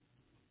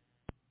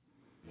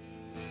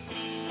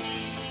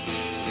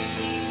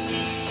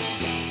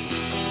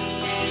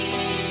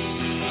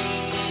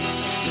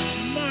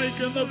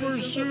in the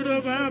pursuit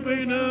of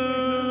happiness.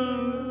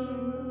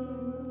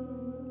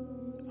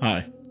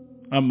 Hi,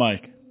 I'm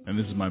Mike, and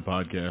this is my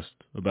podcast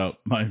about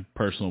my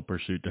personal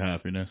pursuit to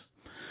happiness.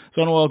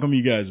 So I want to welcome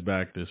you guys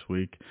back this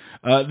week.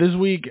 This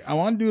week, I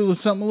want to do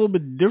something a little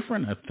bit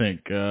different, I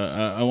think.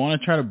 I want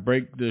to try to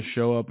break this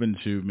show up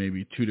into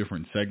maybe two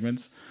different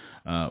segments.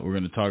 We're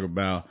going to talk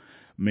about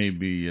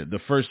maybe the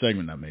first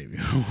segment, not maybe.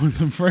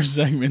 The first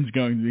segment is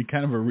going to be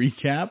kind of a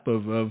recap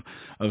of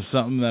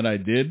something that I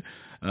did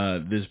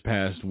this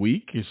past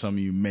week. Some of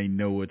you may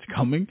know what's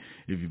coming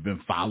if you've been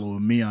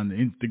following me on the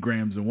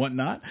Instagrams and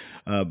whatnot.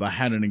 But I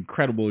had an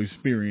incredible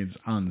experience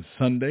on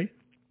Sunday.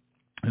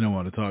 And I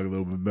want to talk a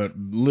little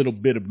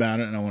bit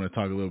about it, and I want to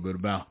talk a little bit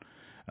about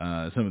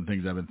some of the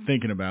things I've been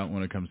thinking about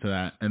when it comes to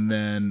that. And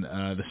then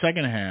the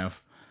second half,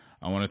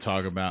 I want to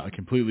talk about a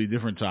completely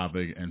different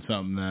topic and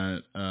something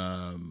that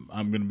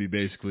I'm going to be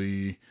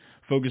basically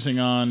focusing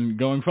on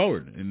going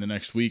forward in the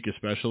next week,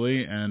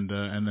 especially, and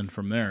then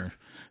from there.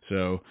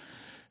 So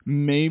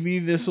maybe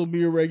this will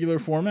be a regular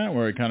format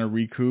where I kind of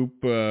recap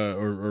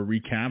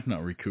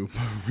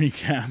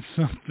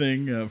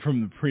something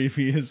from the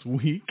previous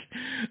week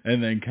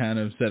and then kind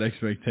of set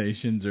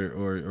expectations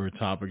or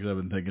topics I've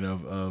been thinking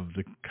of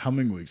the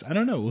coming weeks. I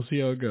don't know. We'll see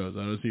how it goes. I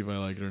don't see if I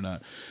like it or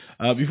not.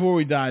 Before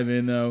we dive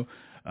in, though,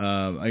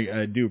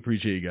 I do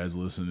appreciate you guys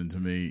listening to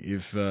me.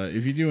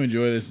 If you do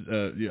enjoy this,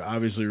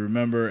 obviously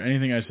remember,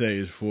 anything I say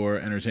is for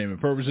entertainment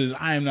purposes.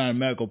 I am not a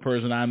medical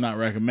person. I am not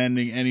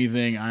recommending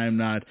anything. I am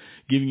not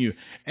giving you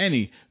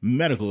any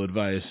medical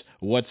advice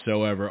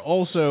whatsoever.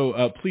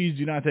 Also, please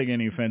do not take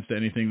any offense to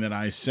anything that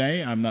I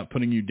say. I'm not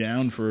putting you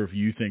down for if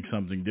you think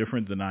something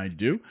different than I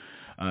do.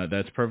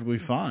 That's perfectly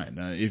fine.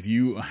 If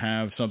you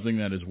have something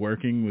that is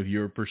working with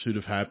your pursuit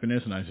of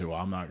happiness, and I say, well,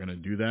 I'm not going to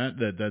do that,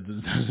 that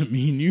doesn't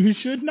mean you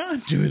should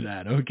not do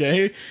that,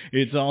 okay?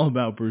 It's all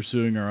about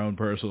pursuing our own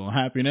personal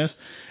happiness,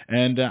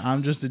 and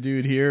I'm just a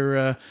dude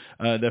here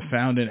that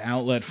found an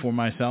outlet for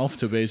myself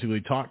to basically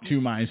talk to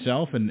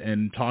myself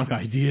and talk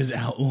ideas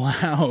out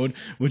loud,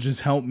 which has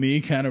helped me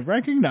kind of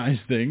recognize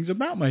things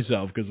about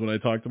myself, because when I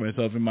talk to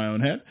myself in my own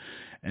head,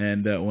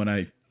 and when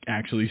I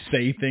actually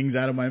say things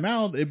out of my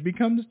mouth, it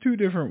becomes two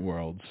different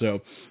worlds. So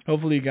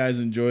hopefully you guys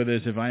enjoy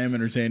this. If I am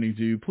entertaining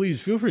to you, please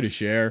feel free to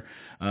share,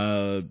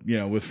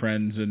 with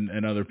friends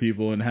and other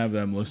people and have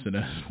them listen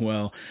as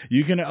well.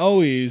 You can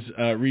always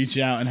reach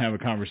out and have a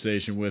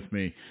conversation with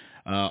me.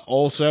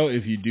 Also,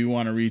 if you do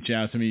want to reach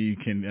out to me, you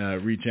can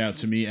reach out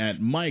to me at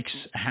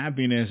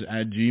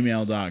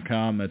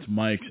mikeshappiness@gmail.com. That's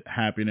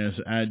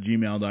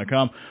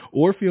mikeshappiness@gmail.com.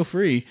 Or feel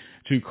free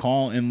to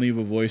call and leave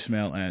a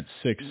voicemail at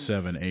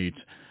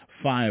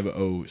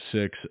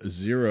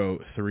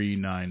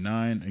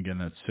 678-506-0399. Again,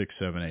 that's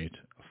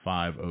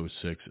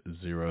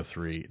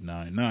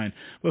 678-506-0399.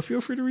 But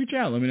feel free to reach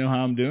out. Let me know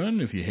how I'm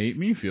doing. If you hate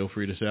me, feel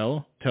free to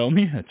tell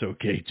me. That's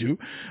okay, too.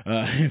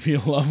 If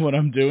you love what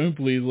I'm doing,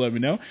 please let me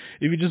know.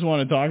 If you just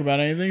want to talk about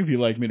anything, if you'd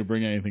like me to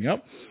bring anything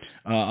up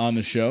on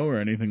the show or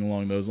anything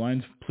along those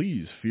lines,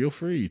 please feel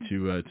free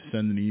to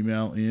send an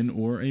email in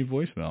or a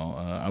voicemail.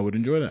 I would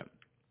enjoy that.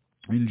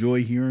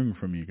 Enjoy hearing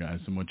from you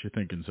guys and what you're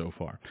thinking so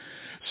far.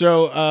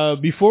 So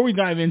before we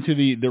dive into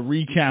the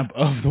recap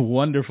of the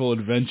wonderful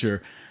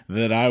adventure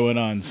that I went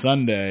on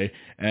Sunday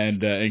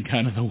and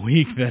kind of the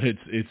week that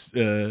it's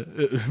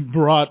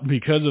brought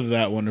because of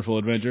that wonderful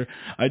adventure,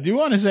 I do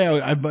want to say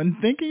I've been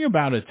thinking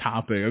about a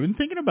topic. I've been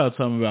thinking about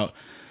something about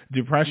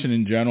depression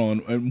in general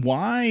and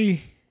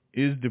why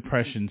is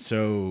depression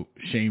so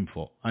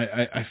shameful?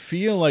 I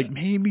feel like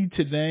maybe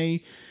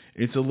today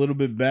it's a little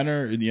bit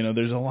better.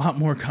 There's a lot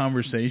more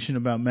conversation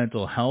about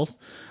mental health,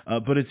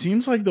 but it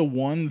seems like the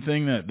one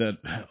thing that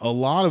a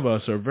lot of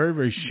us are very,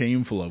 very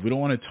shameful of. We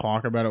don't want to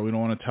talk about it. We don't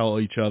want to tell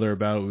each other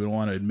about it. We don't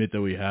want to admit that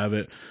we have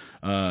it,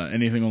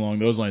 anything along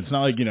those lines. It's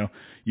not like,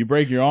 you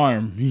break your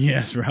arm.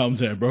 Yes, Ralph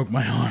said, I broke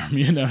my arm.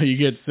 You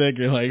get sick.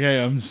 You're like,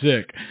 hey, I'm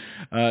sick.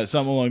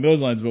 Something along those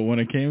lines. But when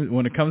it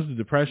comes to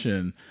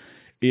depression,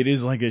 it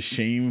is like a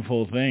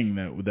shameful thing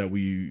that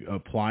we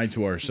apply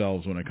to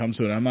ourselves when it comes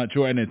to it. I'm not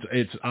sure, and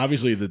it's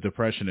obviously the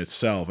depression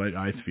itself.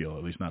 I feel,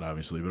 at least not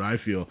obviously, but I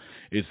feel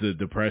it's the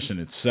depression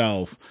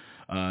itself.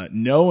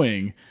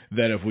 Knowing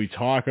that if we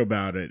talk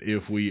about it,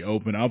 if we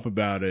open up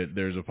about it,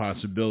 there's a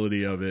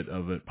possibility of it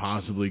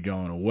possibly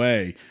going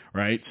away,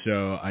 right?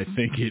 So I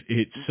think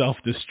it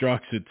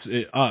self-destructs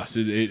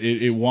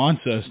it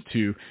wants us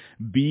to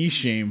be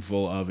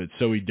shameful of it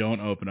so we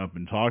don't open up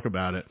and talk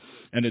about it.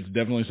 And it's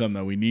definitely something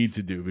that we need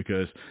to do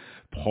because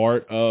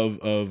part of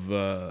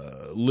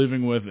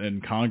living with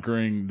and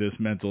conquering this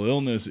mental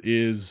illness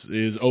is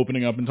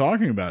opening up and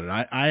talking about it.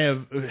 I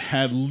have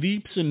had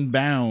leaps and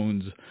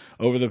bounds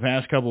over the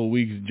past couple of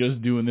weeks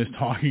just doing this,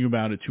 talking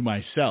about it to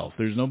myself.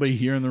 There's nobody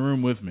here in the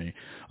room with me.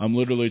 I'm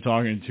literally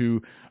talking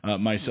to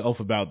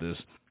myself about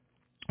this.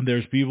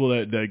 There's people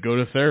that go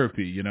to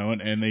therapy,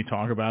 and they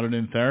talk about it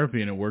in therapy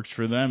and it works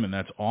for them, and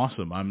that's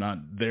awesome. I'm not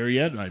there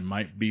yet. I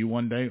might be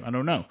one day. I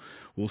don't know.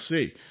 We'll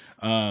see.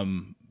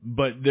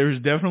 But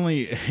there's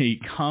definitely a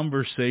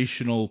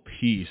conversational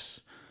piece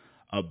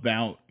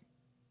about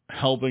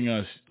helping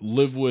us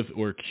live with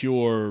or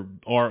cure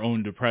our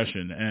own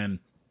depression. And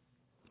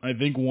I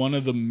think one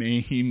of the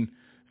main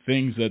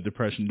things that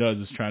depression does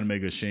is try to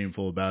make us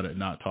shameful about it,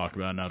 not talk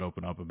about it, not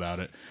open up about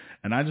it.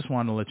 And I just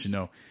want to let you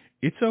know,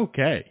 it's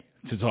okay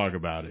to talk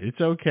about it. It's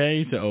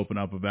okay to open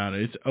up about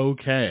it. It's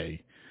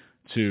okay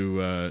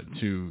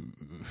to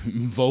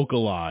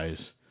vocalize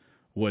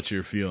what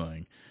you're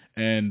feeling.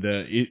 And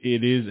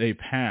it is a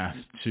path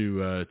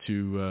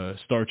to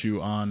start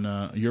you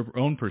on your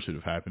own pursuit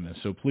of happiness.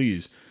 So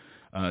please,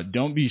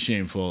 don't be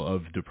shameful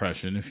of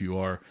depression if you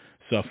are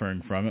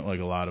suffering from it, like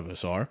a lot of us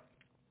are.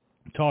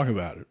 Talk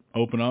about it.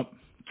 Open up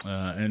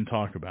and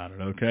talk about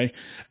it, okay?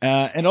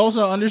 And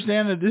also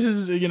understand that this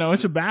is,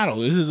 it's a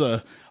battle. This is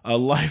a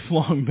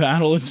lifelong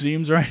battle, it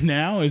seems, right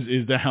now,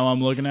 is that how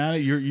I'm looking at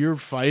it.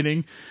 You're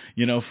fighting,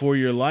 for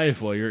your life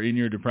while you're in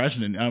your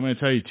depression. And I'm going to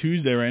tell you,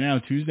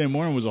 Tuesday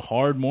morning was a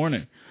hard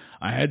morning.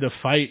 I had to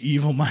fight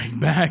Evil Mike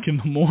back in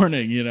the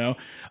morning,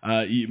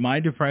 My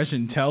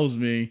depression tells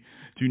me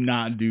to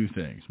not do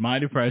things. My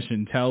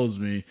depression tells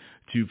me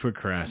to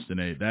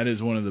procrastinate. That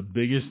is one of the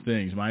biggest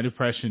things. My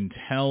depression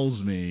tells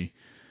me,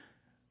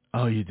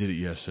 oh, you did it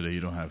yesterday. You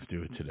don't have to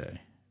do it today.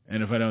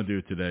 And if I don't do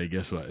it today,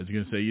 guess what? It's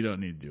going to say you don't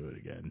need to do it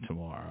again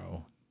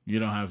tomorrow. You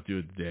don't have to do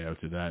it the day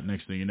after that.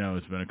 Next thing you know,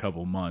 it's been a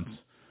couple months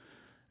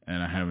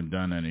and I haven't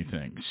done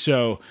anything.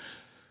 So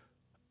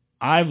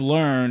I've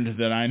learned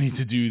that I need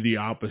to do the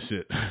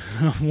opposite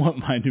of what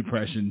my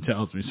depression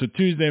tells me. So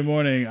Tuesday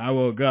morning, I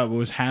woke up,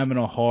 was having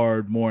a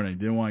hard morning,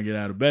 didn't want to get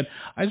out of bed.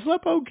 I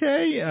slept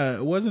okay.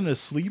 It wasn't a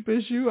sleep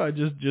issue. I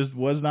just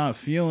was not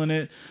feeling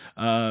it.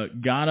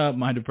 Got up,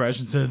 my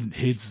depression said,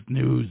 hit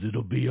snooze,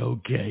 it'll be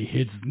okay.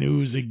 Hit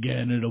snooze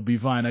again, it'll be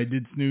fine. I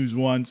did snooze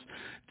once,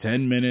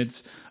 10 minutes,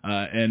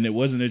 and it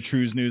wasn't a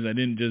true snooze. I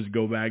didn't just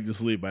go back to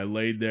sleep. I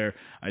laid there,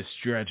 I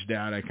stretched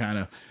out, I kind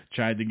of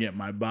tried to get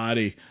my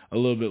body a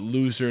little bit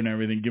looser and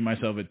everything, give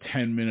myself a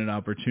 10-minute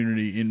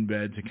opportunity in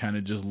bed to kind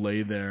of just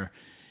lay there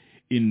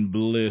in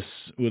bliss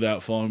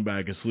without falling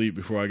back asleep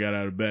before I got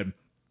out of bed.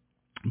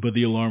 But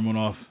the alarm went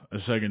off a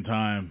second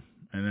time,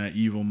 and that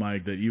evil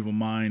Mike, that evil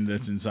mind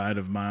that's inside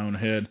of my own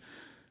head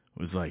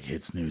was like,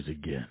 hit snooze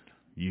again.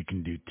 You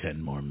can do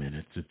 10 more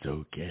minutes. It's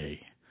okay.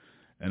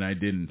 And I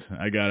didn't.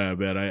 I got out of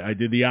bed. I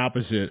did the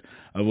opposite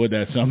of what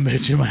that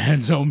sumbitch in my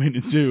head told me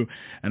to do.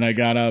 And I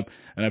got up,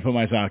 and I put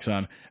my socks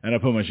on, and I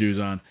put my shoes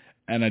on,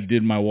 and I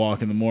did my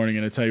walk in the morning.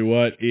 And I tell you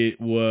what, it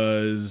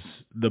was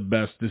the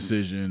best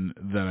decision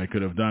that I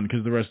could have done,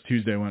 because the rest of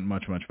Tuesday went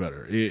much, much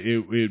better.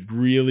 It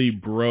really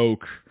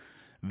broke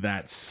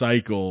that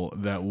cycle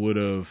that would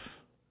have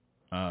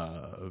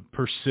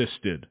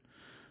persisted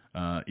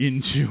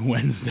into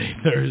Wednesday,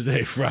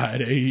 Thursday,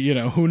 Friday,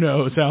 who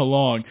knows how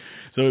long.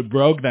 So it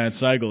broke that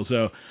cycle.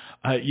 So,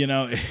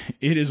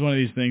 it is one of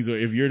these things where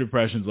if your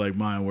depression's like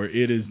mine, where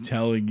it is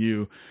telling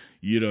you,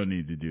 you don't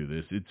need to do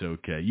this, it's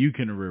okay. You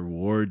can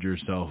reward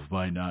yourself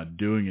by not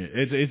doing it.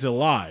 It's a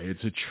lie.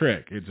 It's a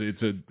trick.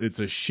 It's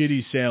a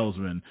shitty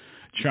salesman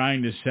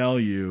trying to sell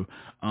you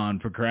on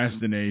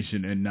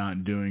procrastination and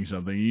not doing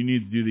something. You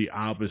need to do the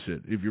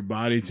opposite. If your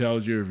body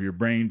tells you, if your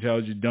brain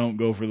tells you, don't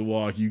go for the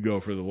walk, you go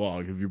for the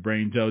walk. If your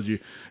brain tells you,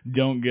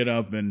 don't get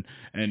up and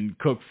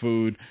cook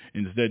food,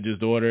 instead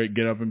just order it,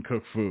 get up and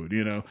cook food.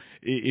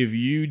 If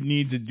you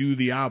need to do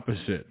the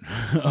opposite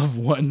of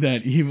what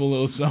that evil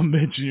little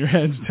sumbitch in your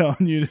head's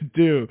telling you to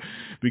do,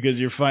 because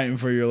you're fighting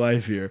for your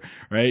life here,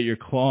 right? You're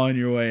clawing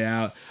your way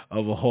out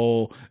of a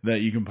hole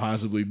that you can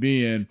possibly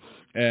be in.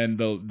 And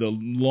the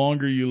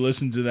longer you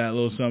listen to that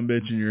little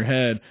sumbitch in your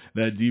head,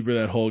 that deeper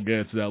that hole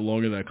gets, that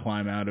longer that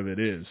climb out of it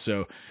is.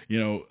 So,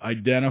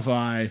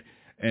 identify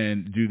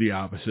and do the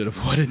opposite of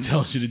what it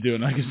tells you to do.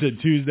 And like I said,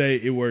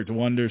 Tuesday, it worked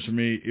wonders for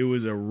me. It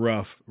was a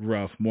rough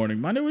morning.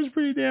 Monday was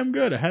pretty damn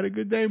good. I had a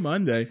good day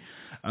Monday.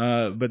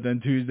 But then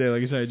Tuesday,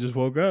 like I said, I just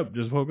woke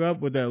up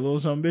with that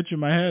little sumbitch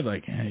in my head,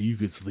 like, hey, you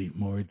could sleep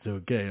more. It's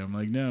okay. I'm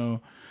like, no,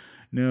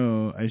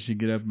 I should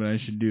get up and I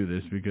should do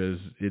this because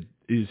it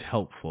is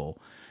helpful.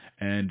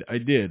 And I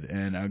did,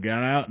 and I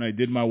got out and I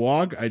did my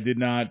walk. I did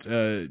not,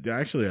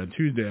 actually on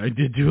Tuesday, I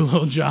did do a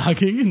little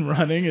jogging and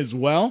running as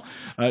well,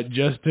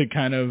 just to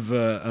kind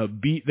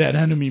of beat that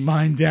enemy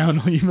mind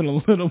down even a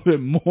little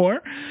bit more.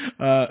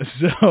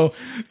 So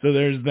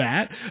there's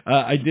that.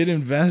 I did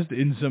invest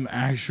in some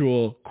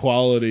actual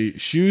quality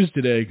shoes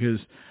today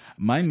because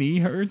my knee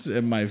hurts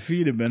and my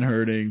feet have been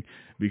hurting,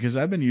 because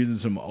I've been using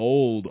some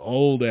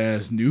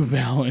old-ass New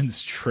Balance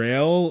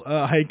trail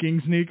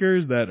hiking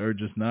sneakers that are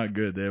just not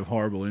good. They have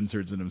horrible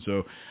inserts in them.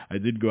 So I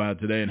did go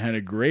out today and had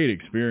a great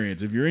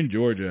experience. If you're in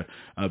Georgia,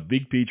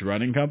 Big Peach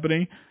Running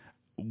Company,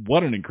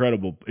 what an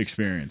incredible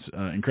experience.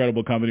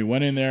 Incredible company.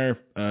 Went in there.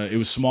 It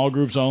was small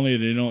groups only.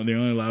 They only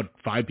allowed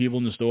 5 people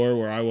in the store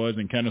where I was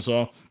in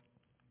Kennesaw.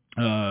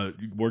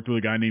 Worked with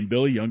a guy named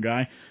Billy, young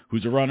guy,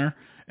 who's a runner.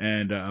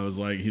 And I was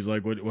like, he's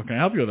like, what can I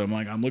help you with? I'm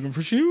like, I'm looking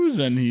for shoes.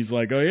 And he's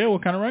like, oh yeah,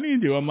 what kind of running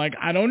you do? I'm like,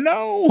 I don't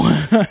know.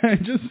 I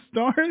just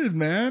started,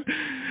 man.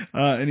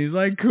 And he's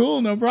like,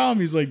 cool, no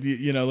problem. He's like,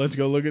 let's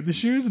go look at the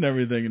shoes and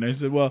everything. And I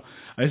said, well,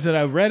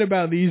 I've read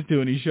about these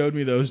two, and he showed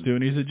me those two.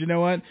 And he said, you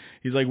know what?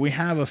 He's like, we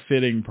have a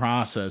fitting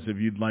process if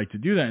you'd like to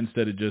do that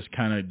instead of just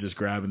kind of just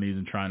grabbing these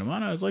and trying them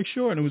on. I was like,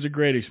 sure. And it was a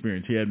great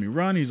experience. He had me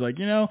run. He's like,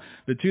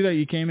 the two that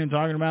you came in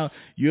talking about,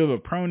 you have a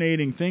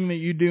pronating thing that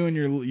you do in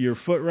your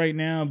foot right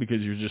now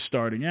because you're just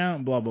starting out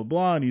and blah, blah,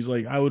 blah. And he's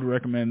like, I would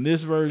recommend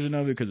this version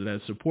of it because it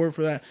has support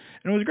for that.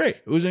 And it was great.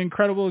 It was an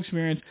incredible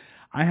experience.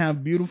 I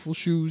have beautiful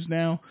shoes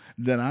now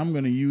that I'm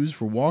going to use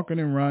for walking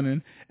and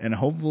running and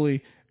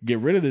hopefully get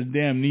rid of this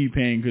damn knee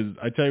pain, because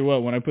I tell you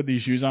what, when I put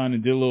these shoes on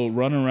and did a little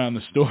run around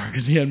the store,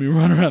 because he had me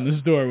run around the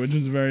store, which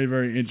was very,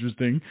 very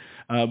interesting,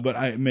 but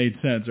it made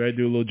sense, right?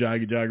 Do a little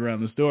jog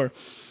around the store.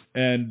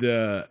 And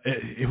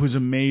it was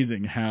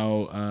amazing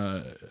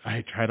how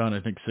I tried on,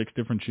 I think, 4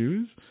 different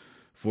shoes,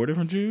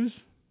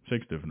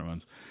 6 different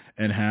ones,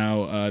 and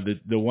how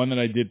the one that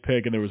I did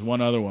pick, and there was one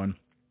other one,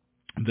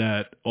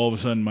 that all of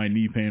a sudden my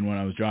knee pain when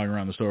I was jogging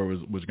around the store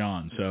was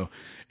gone. So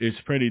it's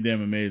pretty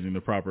damn amazing,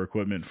 the proper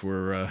equipment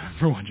for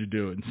what you're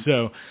doing.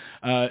 So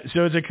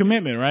it's a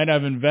commitment, right?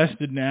 I've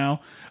invested now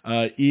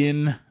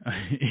in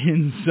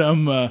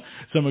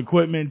some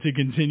equipment to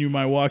continue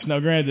my walks.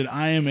 Now, granted,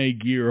 I am a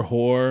gear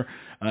whore.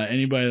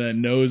 Anybody that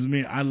knows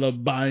me, I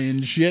love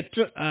buying shit.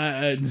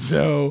 And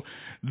so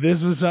this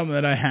was something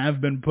that I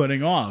have been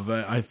putting off.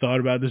 I thought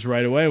about this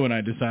right away when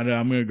I decided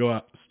I'm going to go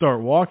out,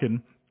 start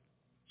walking.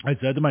 I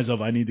said to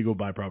myself, I need to go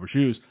buy proper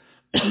shoes.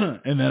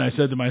 And then I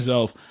said to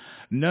myself,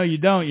 no, you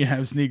don't. You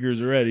have sneakers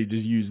already.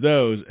 Just use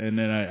those. And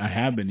then I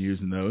have been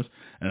using those.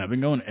 And I've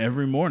been going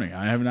every morning.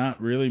 I have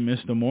not really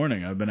missed a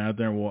morning. I've been out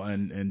there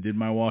and did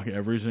my walk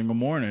every single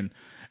morning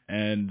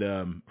and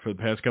for the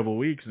past couple of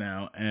weeks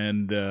now.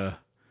 And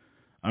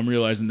I'm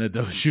realizing that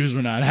those shoes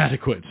were not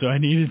adequate. So I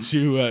needed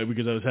to,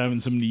 because I was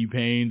having some knee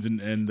pains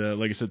and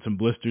like I said, some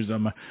blisters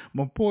on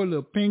my poor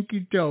little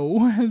pinky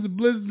toe has a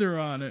blister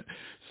on it.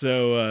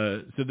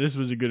 So this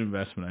was a good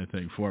investment, I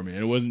think, for me.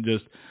 And it wasn't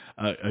just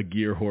a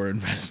gear whore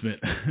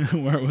investment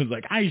where it was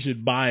like, I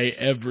should buy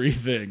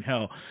everything.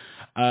 Hell,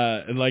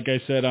 and like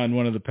I said on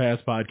one of the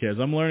past podcasts,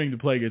 I'm learning to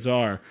play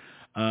guitar.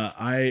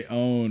 I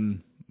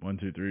own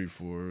 6,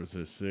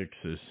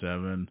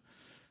 7,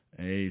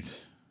 8,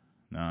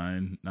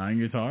 9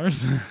 guitars,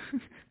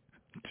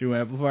 2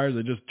 amplifiers.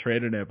 I just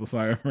traded an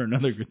amplifier for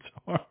another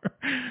guitar,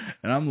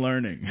 and I'm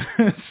learning.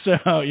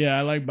 So yeah,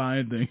 I like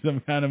buying things.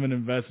 I'm kind of an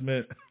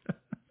investment,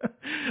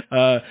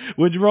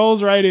 which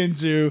rolls right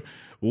into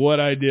what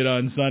I did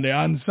on Sunday.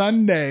 On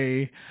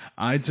Sunday,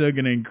 I took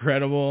an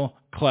incredible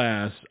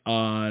class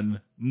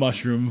on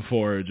mushroom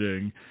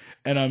foraging,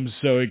 and I'm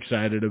so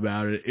excited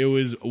about it. It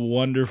was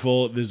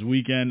wonderful. This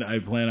weekend, I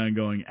plan on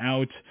going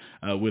out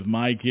with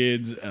my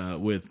kids,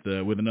 with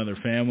another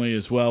family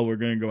as well. We're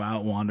going to go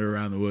out, wander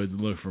around the woods,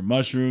 and look for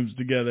mushrooms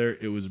together.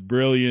 It was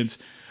brilliant.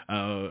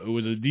 It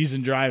was a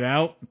decent drive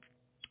out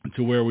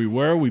to where we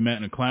were. We met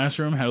in a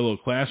classroom, had a little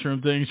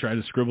classroom thing, tried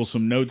to scribble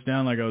some notes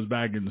down like I was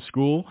back in the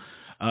school.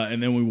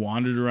 And then we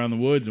wandered around the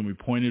woods and we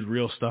pointed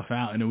real stuff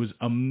out, and it was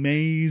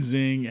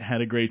amazing.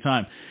 Had a great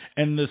time.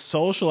 And the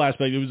social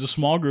aspect, it was a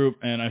small group,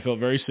 and I felt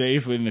very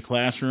safe in the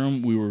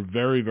classroom. We were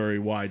very, very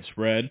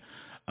widespread.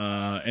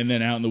 And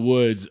then out in the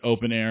woods,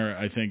 open air,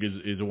 I think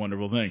is a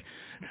wonderful thing.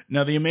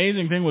 Now, the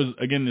amazing thing was,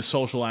 again, the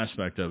social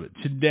aspect of it.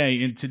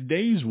 In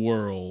today's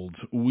world,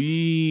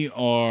 we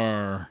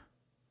are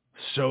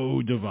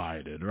so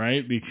divided,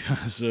 right?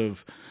 Because of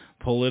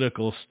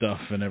political stuff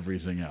and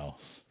everything else.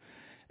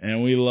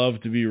 And we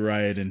love to be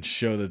right and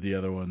show that the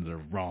other ones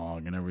are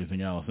wrong and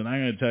everything else. And I'm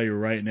going to tell you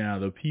right now,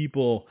 the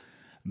people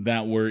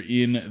that were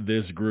in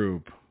this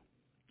group,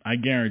 I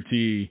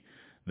guarantee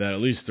that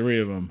at least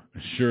 3 of them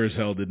sure as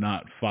hell did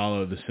not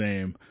follow the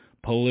same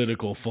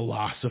political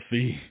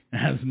philosophy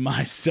as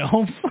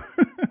myself.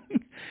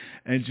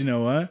 And you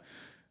know what?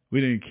 We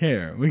didn't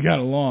care. We got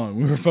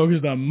along. We were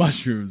focused on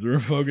mushrooms. We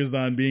were focused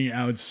on being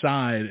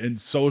outside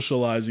and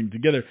socializing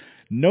together.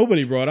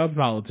 Nobody brought up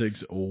politics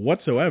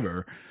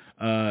whatsoever.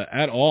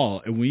 At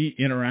all. And we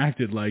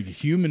interacted like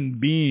human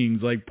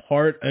beings, like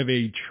part of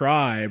a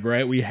tribe,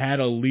 right? We had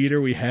a leader,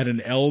 we had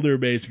an elder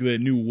basically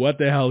that knew what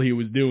the hell he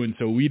was doing,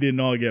 so we didn't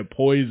all get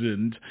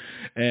poisoned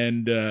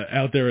and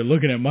out there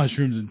looking at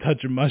mushrooms and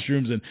touching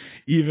mushrooms and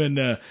even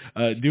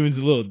doing a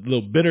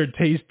little bitter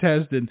taste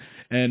test.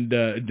 And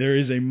there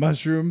is a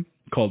mushroom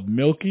called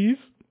Milkies,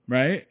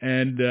 right?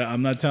 And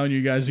I'm not telling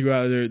you guys to go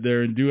out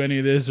there and do any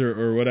of this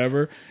or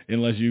whatever,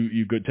 unless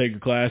you could take a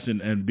class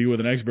and be with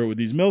an expert. With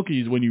these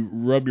Milkies, when you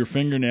rub your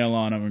fingernail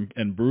on them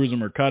and bruise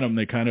them or cut them,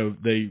 they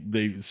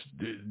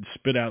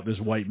spit out this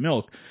white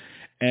milk.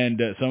 And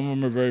some of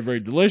them are very, very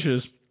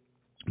delicious,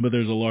 but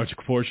there's a large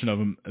portion of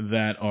them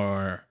that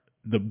are,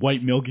 the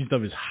white milky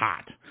stuff is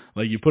hot.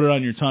 Like you put it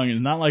on your tongue, and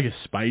it's not like a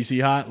spicy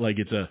hot, like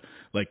it's a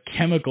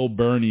chemical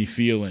burny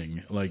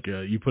feeling, like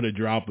you put a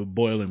drop of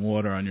boiling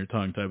water on your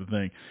tongue type of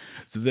thing.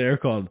 So they're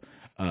called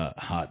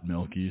hot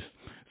Milkies.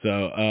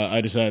 So I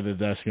decided that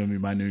that's going to be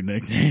my new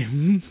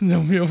nickname.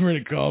 So feel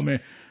free to call me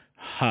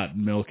hot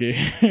milky.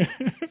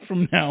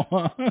 From now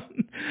on,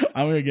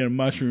 I'm going to get a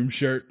mushrooming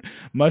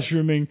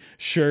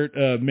shirt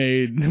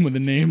made with a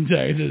name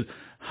tag that says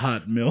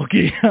hot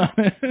milky on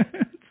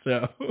it.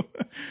 So,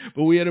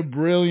 but we had a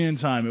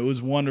brilliant time. It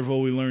was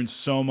wonderful. We learned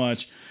so much.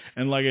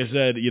 And like I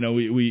said,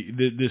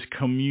 this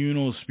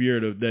communal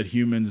spirit that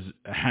humans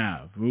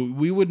have,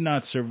 we would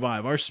not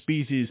survive. Our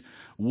species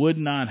would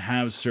not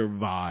have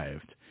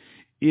survived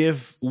if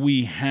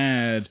we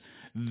had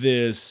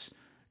this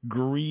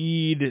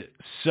greed,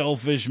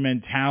 selfish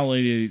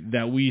mentality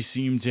that we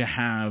seem to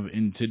have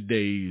in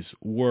today's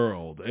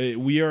world.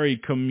 We are a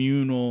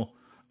communal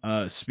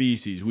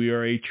species. We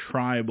are a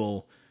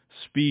tribal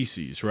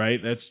species, right?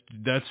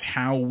 That's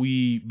how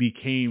we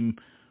became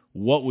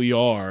what we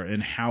are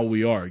and how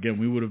we are. Again,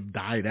 we would have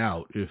died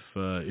out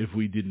if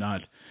we did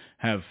not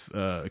have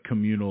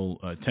communal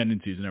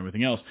tendencies and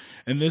everything else.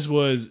 And this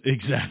was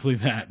exactly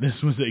that.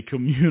 This was a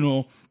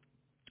communal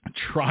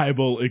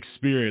tribal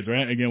experience,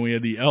 right? Again, we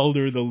had the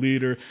elder, the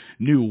leader,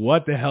 knew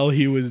what the hell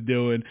he was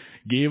doing,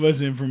 gave us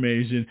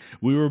information.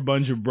 We were a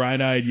bunch of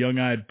bright-eyed,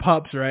 young-eyed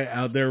pups, right,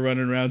 out there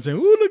running around saying,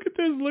 "Oh, look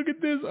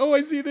at this, oh,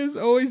 I see this,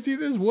 oh, I see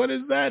this, what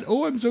is that?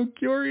 Oh, I'm so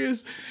curious."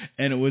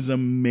 And it was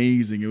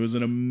amazing. It was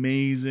an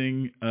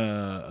amazing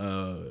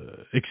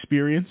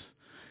experience.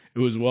 It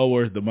was well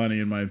worth the money,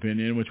 in my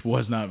opinion, which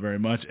was not very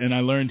much. And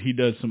I learned he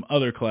does some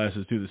other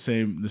classes too,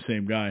 the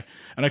same guy.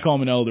 And I call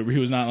him an elder, but he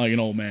was not like an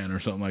old man or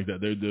something like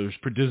that. There's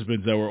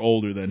participants that were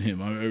older than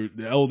him.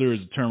 The elder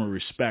is a term of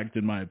respect,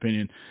 in my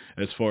opinion,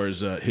 as far as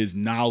his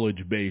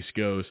knowledge base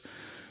goes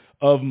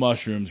of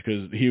mushrooms,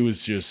 because he was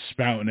just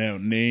spouting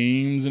out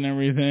names and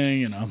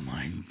everything, and I'm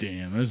like,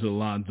 damn, there's a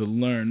lot to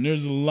learn. There's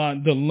a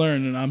lot to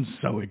learn, and I'm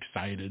so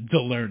excited to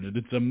learn it.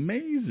 It's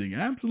amazing,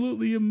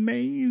 absolutely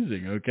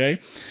amazing, okay?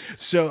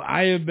 So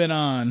I have been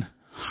on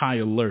high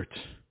alert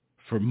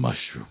for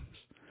mushrooms.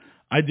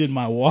 I did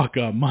my walk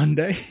on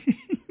Monday,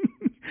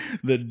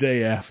 the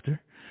day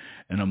after,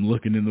 and I'm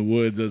looking in the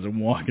woods as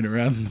I'm walking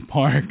around in the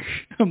park.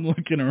 I'm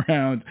looking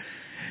around,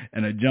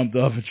 and I jumped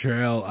off a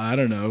trail,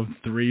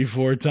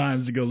 3-4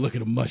 times to go look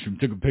at a mushroom,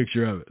 took a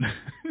picture of it,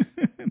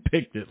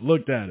 picked it,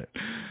 looked at it.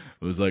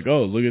 It was like,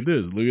 oh, look at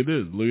this, look at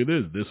this, look at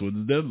this. This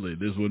one's deadly.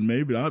 This one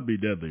may not be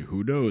deadly.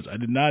 Who knows? I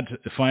did not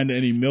find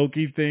any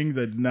milky things.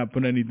 I did not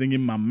put anything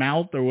in my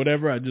mouth or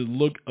whatever. I just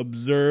looked,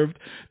 observed,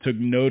 took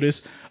notice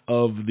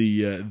of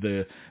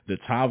the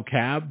top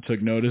cap,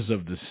 took notice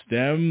of the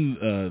stem,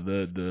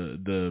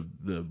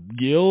 the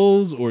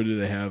gills, or do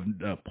they have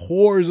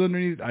pores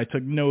underneath? I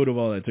took note of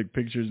all that, took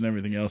pictures and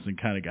everything else, and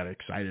kind of got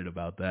excited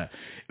about that.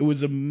 It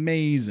was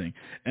amazing.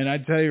 And I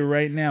tell you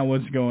right now,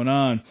 what's going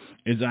on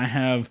is I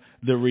have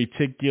the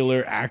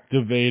reticular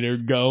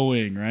activator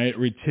going, right?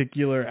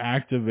 Reticular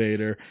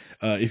activator.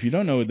 If you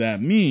don't know what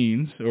that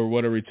means or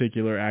what a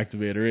reticular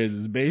activator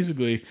is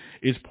basically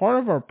it's part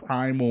of our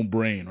primal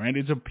brain, right?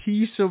 It's a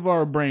piece of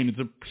our brain. It's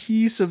a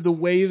piece of the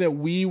way that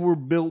we were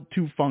built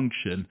to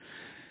function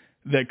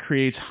that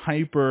creates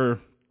hyper,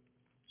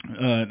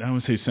 I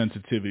don't say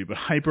sensitivity, but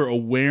hyper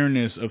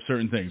awareness of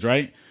certain things,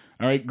 right?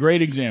 All right,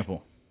 great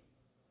example.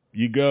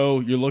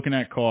 You're looking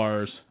at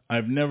cars.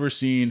 I've never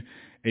seen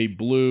a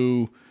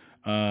blue,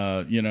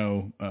 I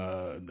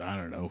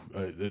don't know,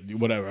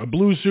 whatever, a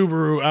blue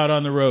Subaru out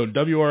on the road,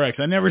 WRX.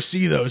 I never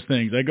see those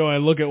things. I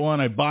look at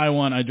one, I buy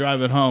one, I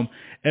drive it home.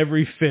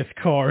 Every fifth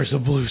car is a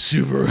blue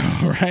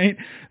Subaru, right?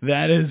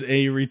 That is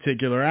a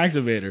reticular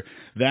activator.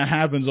 That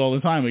happens all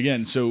the time.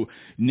 Again, so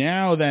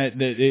now that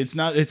it's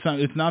not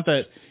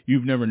that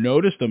you've never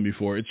noticed them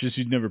before. It's just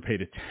you've never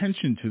paid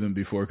attention to them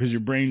before because your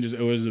brain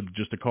was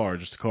just a car.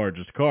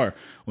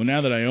 Well,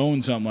 now that I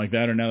own something like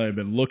that, or now that I've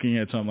been looking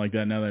at something like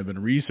that, now that I've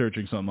been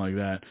researching something like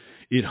that,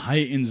 it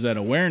heightens that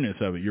awareness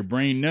of it. Your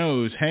brain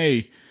knows,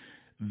 hey,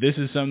 this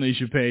is something you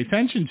should pay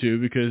attention to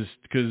because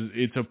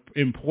it's an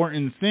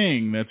important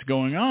thing that's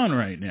going on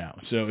right now.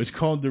 So it's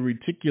called the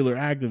reticular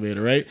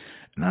activator, right?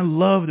 And I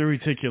love the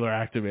reticular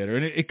activator.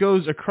 And it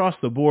goes across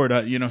the board,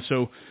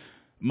 so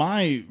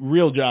my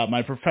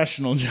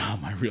professional job,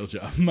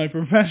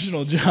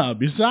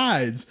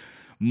 besides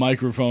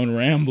microphone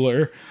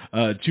rambler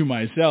to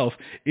myself,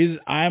 is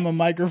I'm a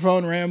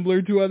microphone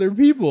rambler to other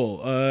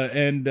people,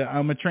 and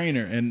I'm a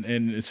trainer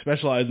and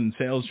specialize in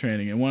sales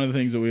training. And one of the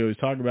things that we always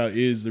talk about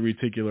is the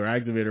reticular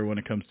activator when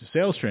it comes to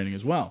sales training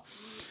as well.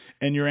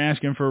 And you're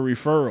asking for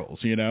referrals,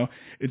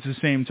 it's the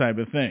same type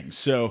of thing.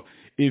 So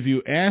if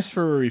you ask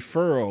for a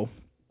referral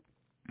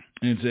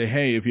and say,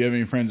 hey, if you have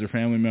any friends or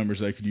family members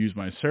that could use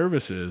my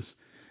services,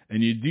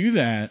 and you do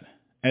that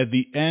at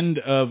the end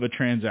of a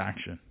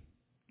transaction,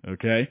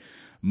 okay,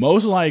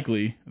 most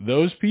likely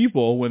those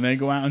people, when they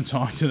go out and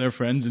talk to their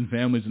friends and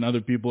families and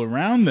other people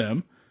around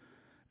them,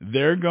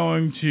 they're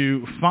going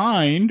to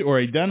find or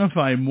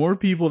identify more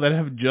people that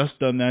have just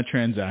done that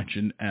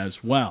transaction as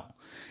well.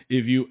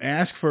 If you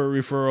ask for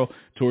a referral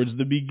towards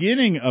the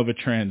beginning of a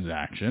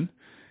transaction,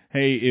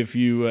 hey, if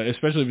you,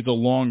 especially if it's a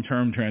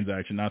long-term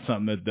transaction, not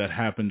something that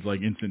happens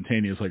like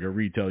instantaneous, like a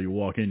retail, you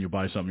walk in, you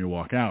buy something, you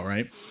walk out,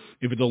 right?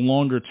 If it's a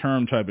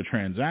longer-term type of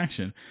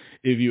transaction,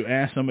 if you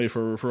ask somebody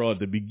for a referral at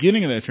the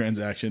beginning of that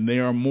transaction, they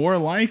are more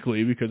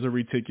likely, because of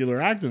reticular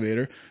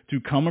activator, to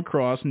come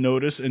across,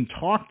 notice, and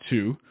talk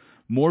to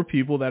more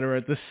people that are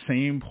at the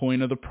same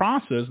point of the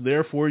process.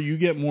 Therefore, you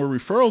get more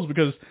referrals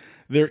because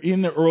they're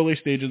in the early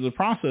stages of the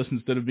process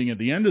instead of being at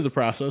the end of the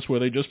process where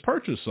they just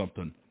purchased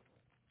something.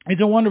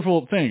 It's a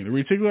wonderful thing.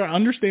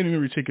 Understanding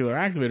the reticular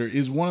activator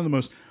is one of the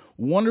most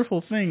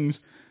wonderful things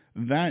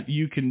that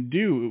you can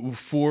do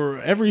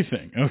for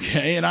everything,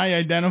 okay? And I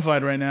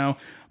identified right now,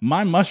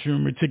 my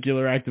mushroom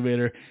reticular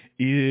activator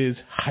is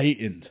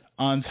heightened.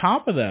 On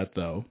top of that,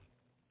 though,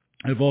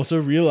 I've also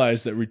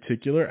realized that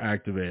reticular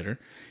activator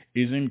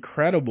is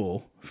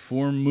incredible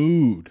for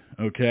mood,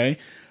 okay?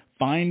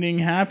 Finding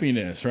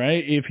happiness,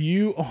 right? If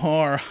you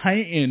are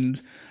heightened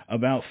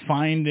about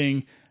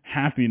finding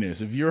happiness,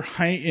 if you're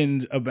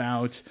heightened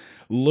about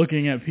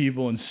looking at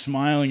people and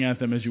smiling at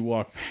them as you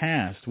walk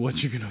past, what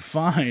you're going to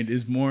find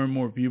is more and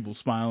more people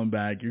smiling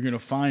back. You're going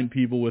to find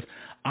people with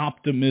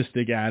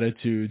optimistic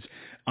attitudes,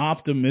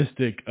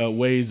 optimistic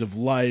ways of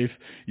life.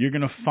 You're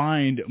going to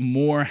find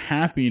more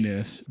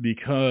happiness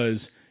because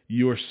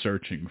you're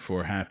searching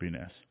for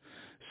happiness.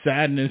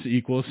 Sadness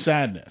equals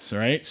sadness,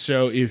 right?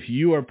 So if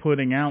you are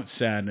putting out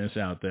sadness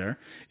out there,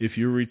 if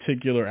your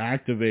reticular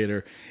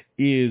activator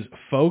is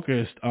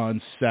focused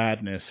on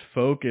sadness,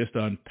 focused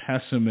on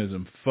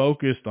pessimism,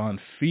 focused on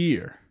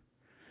fear,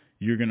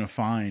 you're going to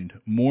find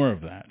more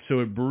of that. So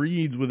it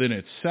breeds within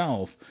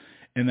itself,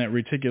 and that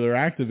reticular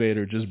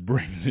activator just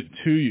brings it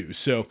to you.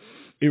 So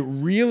it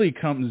really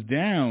comes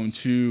down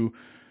to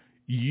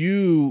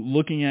you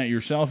looking at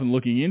yourself and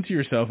looking into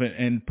yourself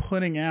and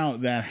putting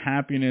out that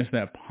happiness,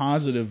 that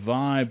positive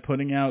vibe,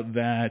 putting out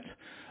that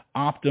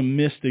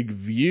optimistic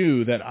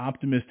view, that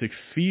optimistic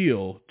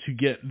feel to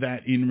get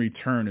that in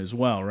return as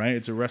well, right?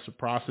 It's a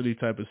reciprocity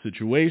type of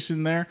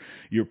situation there.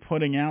 You're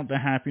putting out the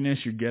happiness,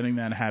 you're getting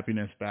that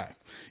happiness back.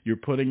 You're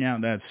putting out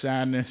that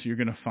sadness, you're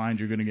going to find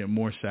you're going to get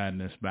more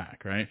sadness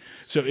back, right?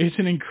 So it's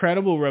an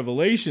incredible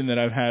revelation that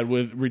I've had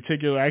with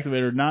reticular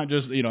activator, not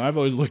just, I've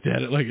always looked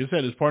at it, like I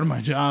said, as part of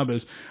my job as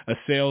a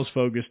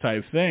sales-focused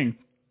type thing,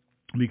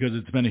 because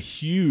it's been a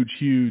huge,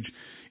 huge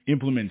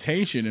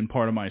implementation in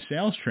part of my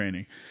sales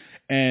training.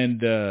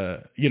 And,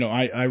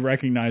 I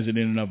recognize it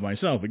in and of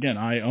myself. Again,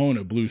 I own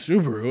a blue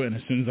Subaru, and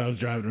as soon as I was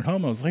driving it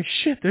home, I was like,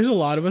 shit, there's a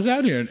lot of us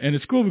out here. And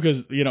it's cool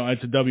because,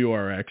 it's a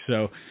WRX.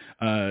 So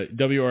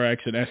WRX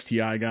and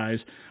STI guys,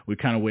 we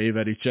kind of wave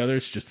at each other.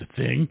 It's just a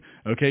thing.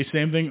 Okay,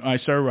 same thing. I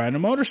started riding a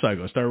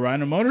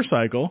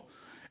motorcycle.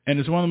 And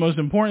it's one of the most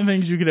important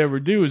things you could ever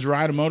do is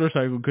ride a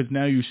motorcycle, because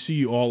now you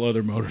see all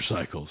other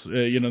motorcycles.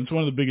 It's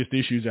one of the biggest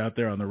issues out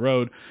there on the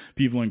road.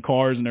 People in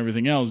cars and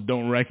everything else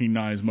don't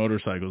recognize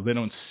motorcycles. They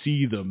don't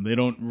see them. They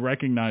don't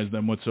recognize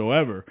them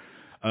whatsoever.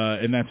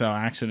 And that's how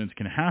accidents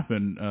can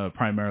happen,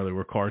 primarily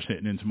where cars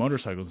hitting into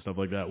motorcycles and stuff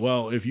like that.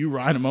 Well, if you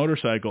ride a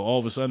motorcycle, all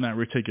of a sudden that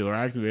reticular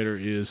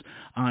activator is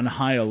on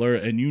high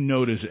alert, and you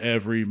notice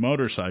every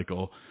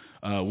motorcycle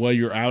while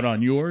you're out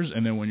on yours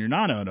and then when you're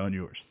not out on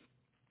yours.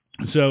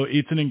 So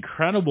it's an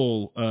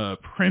incredible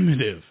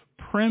primitive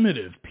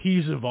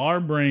piece of our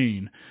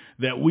brain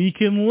that we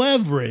can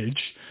leverage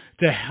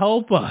to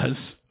help us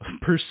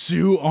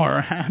pursue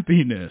our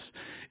happiness.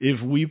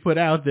 If we put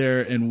out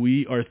there and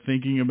we are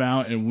thinking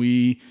about and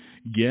we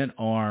get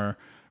our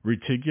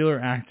reticular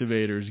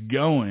activators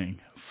going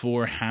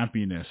for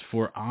happiness,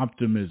 for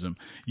optimism,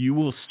 you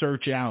will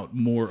search out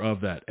more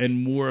of that,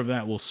 and more of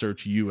that will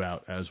search you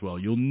out as well.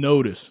 You'll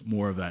notice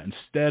more of that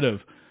instead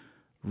of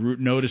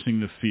noticing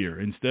the fear,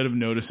 instead of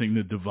noticing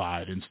the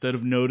divide, instead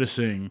of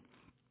noticing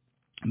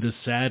the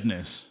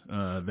sadness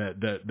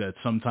that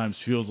sometimes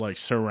feels like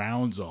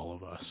surrounds all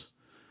of us.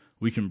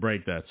 We can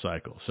break that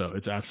cycle. So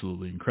it's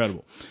absolutely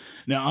incredible.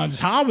 Now, on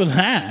top of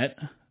that,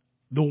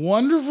 the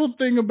wonderful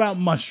thing about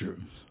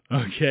mushrooms,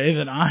 okay,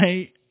 that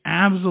I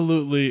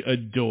absolutely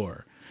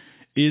adore,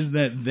 is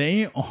that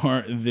they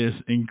are this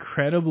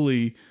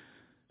incredibly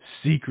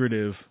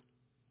secretive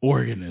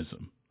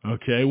organism.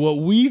 Okay, what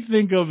we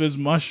think of as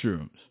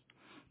mushrooms,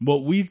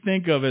 what we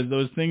think of as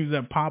those things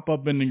that pop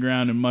up in the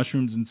ground in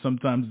mushrooms, and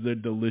sometimes they're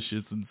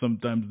delicious, and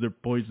sometimes they're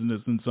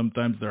poisonous, and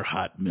sometimes they're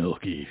hot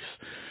milkies.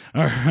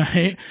 All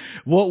right,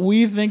 what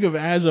we think of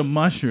as a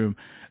mushroom,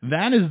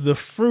 that is the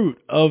fruit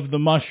of the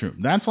mushroom.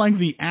 That's like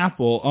the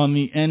apple on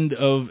the end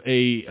of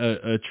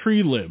a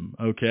tree limb.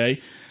 Okay,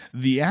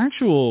 the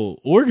actual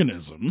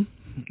organism,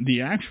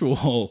 the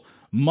actual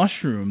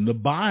mushroom, the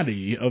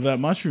body of that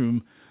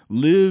mushroom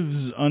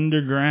lives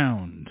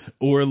underground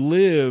or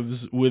lives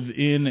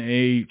within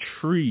a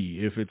tree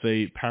if it's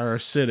a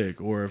parasitic,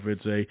 or if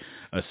it's a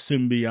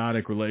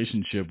symbiotic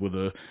relationship with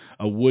a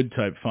wood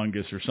type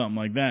fungus or something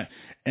like that.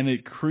 And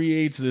it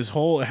creates this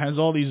whole, it has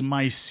all these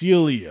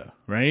mycelia,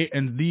 right?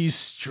 And these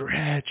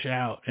stretch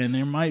out, and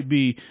there might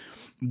be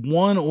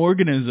one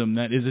organism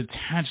that is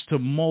attached to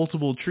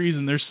multiple trees,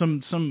 and there's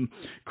some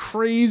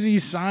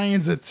crazy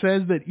science that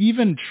says that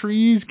even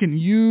trees can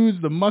use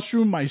the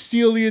mushroom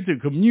mycelia to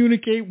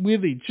communicate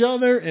with each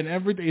other and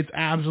everything. It's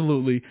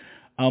absolutely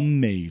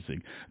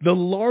amazing. The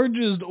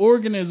largest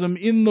organism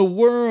in the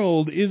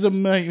world is a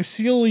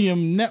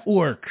mycelium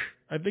network.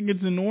 I think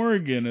it's in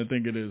Oregon, I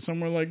think it is,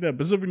 somewhere like that.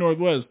 Pacific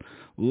Northwest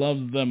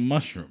loves them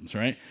mushrooms,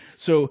 right?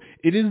 So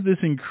it is this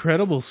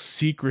incredible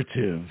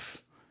secretive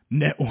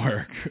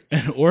network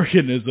and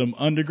organism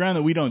underground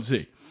that we don't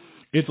see.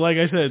 It's like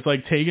I said, it's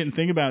like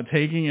think about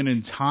taking an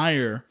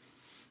entire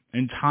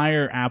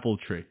apple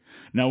tree.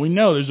 Now we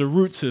know there's a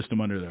root system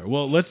under there.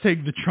 Well, let's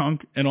take the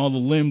trunk and all the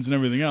limbs and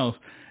everything else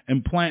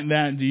and plant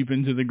that deep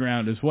into the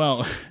ground as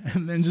well,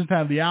 and then just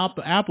have the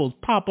apples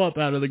pop up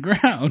out of the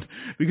ground,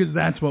 because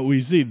that's what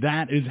we see.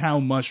 That is how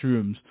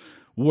mushrooms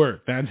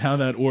work. That's how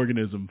that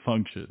organism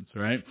functions,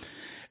 right?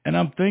 And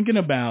I'm thinking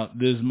about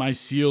this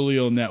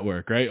mycelial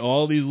network, right?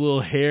 All these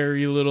little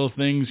hairy little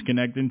things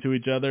connecting to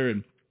each other,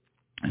 and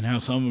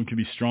how some of them can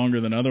be stronger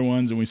than other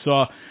ones. And we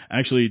saw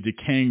actually a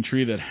decaying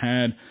tree that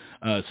had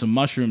some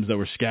mushrooms that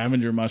were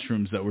scavenger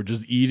mushrooms that were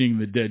just eating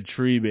the dead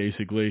tree,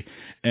 basically.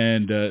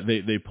 And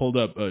they pulled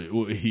up,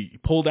 he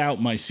pulled out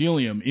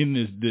mycelium in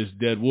this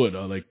dead wood,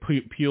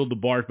 peeled the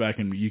bark back,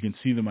 and you can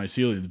see the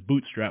mycelia, the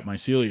bootstrap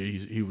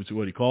mycelia, he was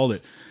what he called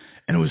it.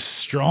 And it was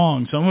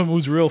strong. Some of it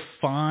was real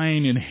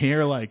fine and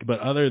hair-like, but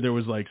there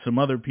was like some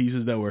other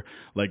pieces that were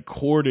like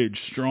cordage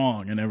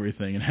strong and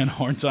everything, and he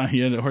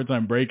had a hard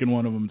time breaking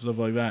one of them and stuff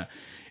like that.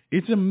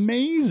 It's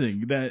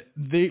amazing that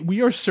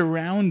we are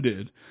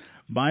surrounded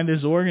by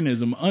this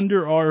organism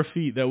under our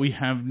feet that we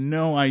have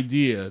no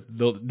idea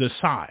the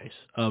size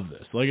of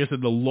this. Like I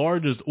said, the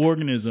largest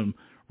organism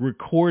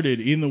recorded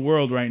in the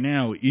world right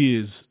now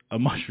is a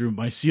mushroom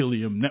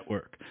mycelium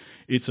network.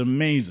 It's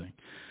amazing.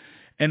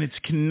 And it's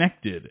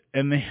connected,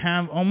 and they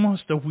have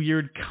almost a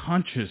weird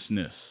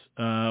consciousness,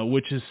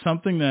 which is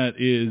something that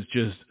is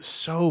just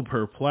so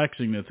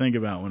perplexing to think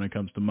about when it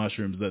comes to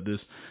mushrooms, that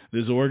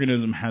this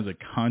organism has a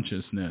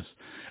consciousness,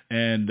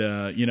 and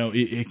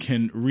it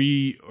can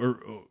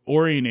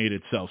reorientate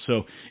itself.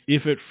 So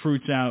if it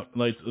fruits out,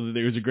 like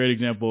there's a great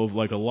example of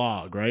like a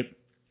log, right?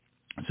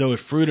 So it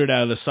fruited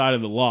out of the side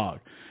of the log.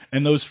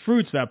 And those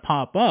fruits that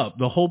pop up,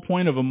 the whole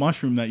point of a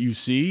mushroom that you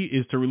see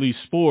is to release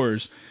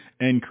spores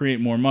and create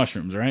more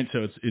mushrooms, right?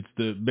 So it's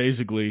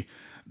basically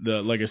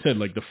like I said,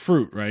 like the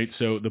fruit, right?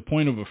 So the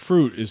point of a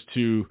fruit is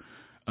to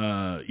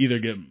either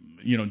get,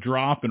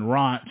 drop and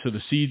rot so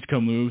the seeds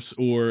come loose,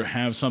 or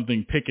have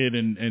something pick it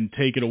and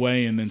take it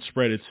away and then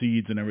spread its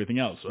seeds and everything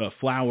else.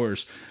 Flowers,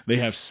 they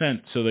have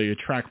scent, so they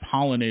attract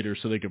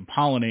pollinators so they can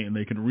pollinate and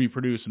they can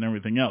reproduce and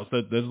everything else.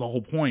 That's the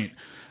whole point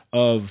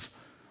of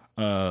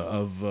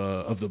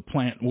the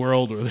plant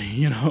world, or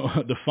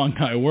the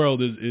fungi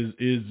world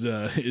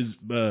is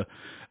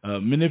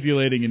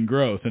manipulating in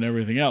growth and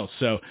everything else.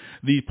 So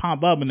these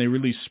pop up and they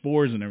release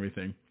spores and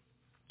everything.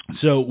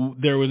 So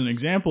there was an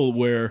example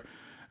where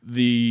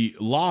the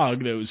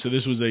log so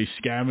this was a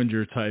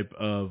scavenger type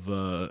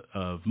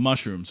of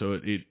mushroom. So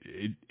it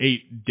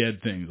ate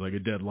dead things, like a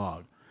dead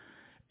log,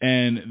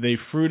 and they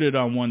fruited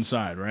on one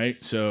side, right?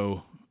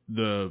 So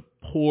the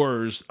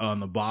pores on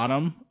the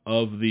bottom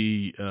of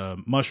the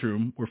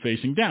mushroom were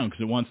facing down,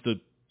 because it wants to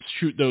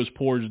shoot those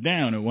pores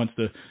down. It wants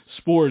the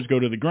spores go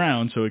to the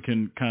ground so it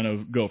can kind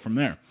of go from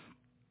there.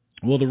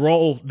 Well, the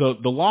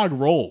log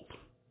rolled,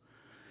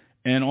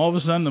 and all of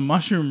a sudden the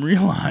mushroom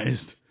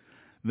realized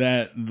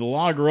that the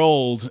log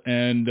rolled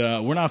and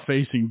we're not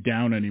facing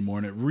down anymore,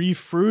 and it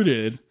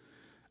refruited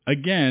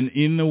again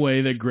in the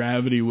way that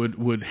gravity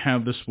would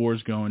have the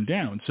spores going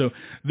down. So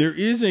there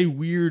is a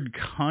weird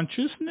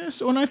consciousness,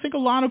 and I think a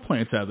lot of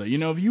plants have that.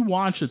 If you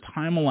watch a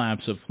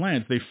time-lapse of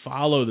plants, they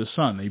follow the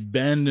sun. They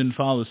bend and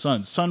follow the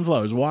sun.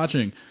 Sunflowers,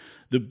 watching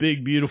the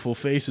big, beautiful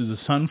faces of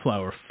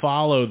sunflower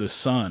follow the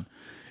sun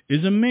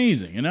is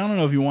amazing. And I don't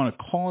know if you want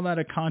to call that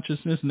a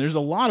consciousness, and there's a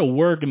lot of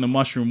work in the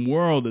mushroom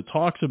world that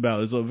talks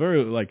about it's a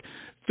very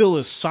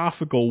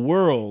philosophical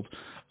world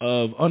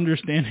of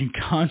understanding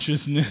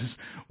consciousness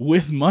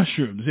with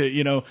mushrooms.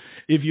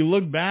 If you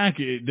look back,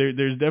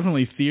 there's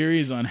definitely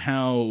theories on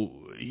how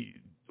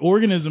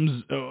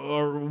organisms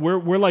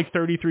we're like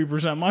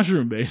 33%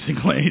 mushroom,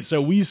 basically.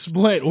 So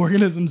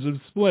organisms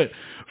have split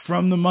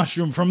from the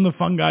mushroom, from the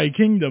fungi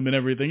kingdom and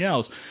everything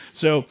else.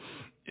 So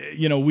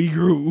we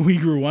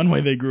grew one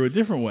way, they grew a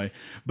different way.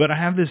 But I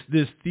have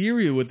this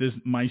theory with this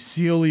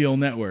mycelial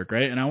network,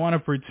 right? And I want to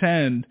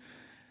pretend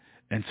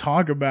and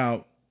talk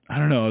about, I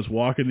don't know, I was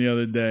walking the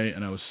other day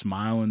and I was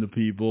smiling to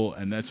people,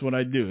 and that's what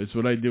I do. It's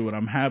what I do. When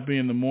I'm happy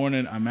in the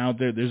morning, I'm out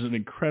there. There's an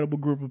incredible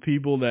group of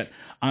people that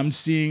I'm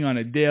seeing on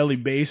a daily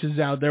basis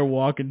out there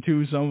walking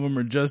too. Some of them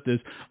are just as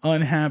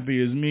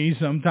unhappy as me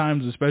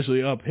sometimes,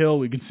 especially uphill.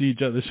 We can see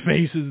each other's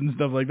faces and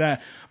stuff like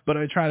that. But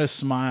I try to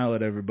smile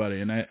at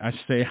everybody, and I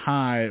say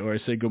hi, or I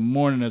say good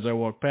morning as I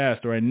walk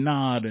past, or I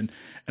nod, and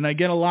I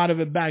get a lot of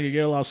it back. I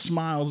get a lot of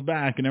smiles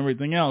back and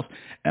everything else.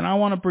 And I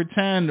want to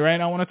pretend, right?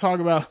 I want to talk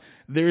about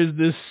there's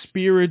this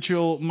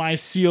spiritual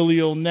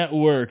mycelial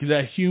network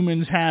that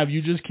humans have.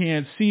 You just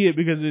can't see it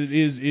because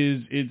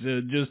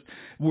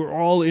we're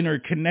all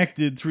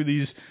interconnected through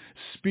these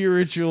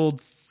spiritual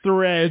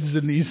threads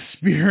and these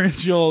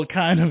spiritual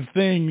kind of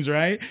things,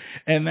 right?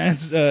 And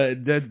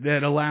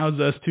that allows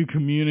us to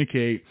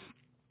communicate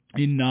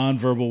in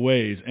nonverbal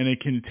ways, and it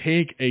can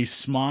take a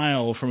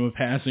smile from a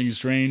passing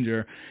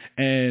stranger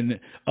and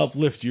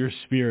uplift your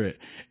spirit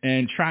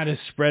and try to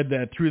spread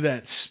that through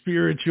that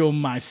spiritual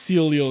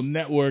mycelial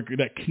network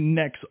that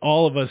connects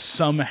all of us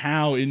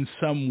somehow in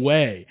some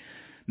way.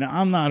 Now,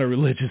 I'm not a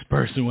religious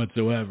person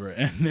whatsoever,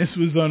 and this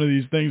was one of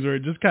these things where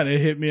it just kind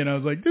of hit me, and I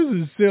was like, this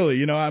is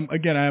silly. I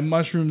have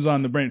mushrooms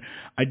on the brain.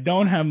 I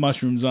don't have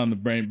mushrooms on the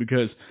brain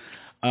because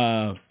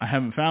I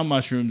haven't found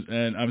mushrooms,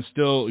 and I'm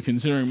still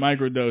considering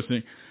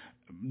microdosing.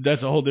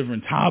 That's a whole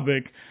different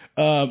topic.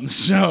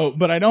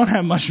 But I don't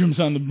have mushrooms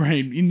on the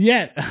brain, and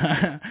yet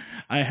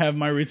I have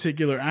my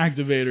reticular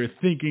activator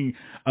thinking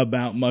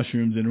about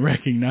mushrooms and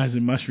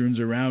recognizing mushrooms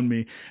around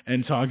me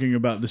and talking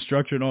about the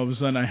structure. And all of a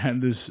sudden, I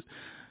had this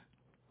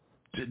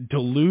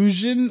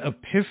delusion,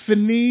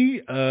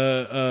 epiphany,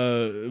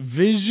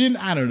 vision,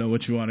 I don't know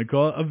what you want to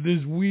call it, of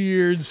this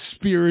weird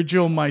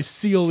spiritual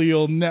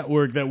mycelial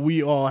network that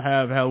we all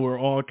have, how we're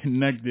all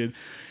connected.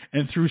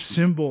 And through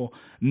simple,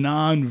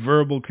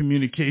 non-verbal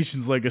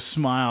communications like a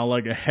smile,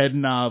 like a head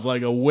nod,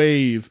 like a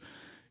wave,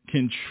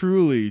 can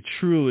truly,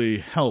 truly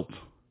help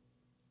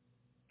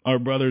our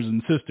brothers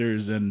and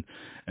sisters and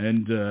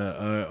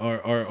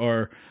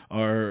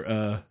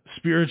our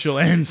spiritual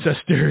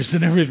ancestors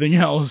and everything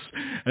else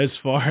as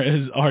far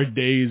as our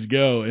days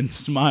go. And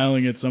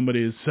smiling at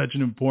somebody is such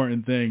an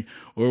important thing,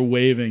 or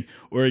waving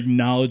or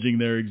acknowledging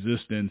their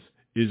existence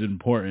is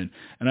important.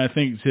 And I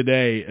think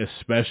today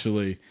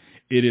especially,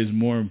 it is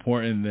more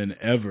important than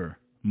ever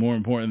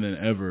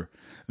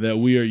that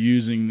we are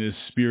using this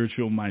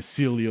spiritual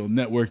mycelial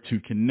network to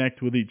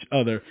connect with each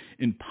other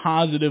in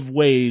positive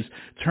ways,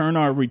 turn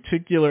our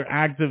reticular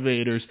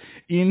activators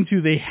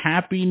into the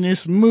happiness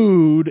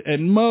mood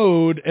and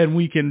mode, and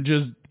we can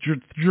just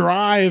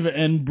drive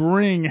and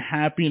bring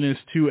happiness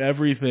to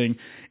everything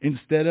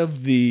instead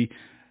of the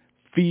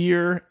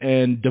fear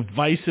and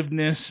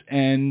divisiveness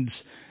and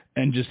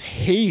just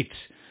hate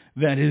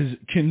that is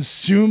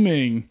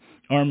consuming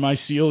our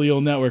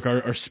mycelial network,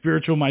 our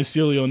spiritual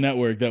mycelial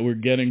network that we're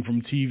getting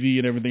from TV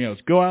and everything else.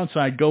 Go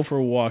outside, go for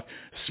a walk,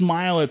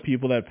 smile at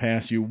people that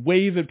pass you,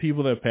 wave at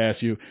people that pass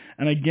you,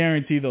 and I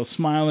guarantee they'll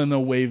smile and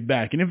they'll wave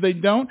back. And if they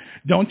don't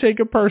take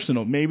it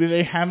personal. Maybe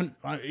they haven't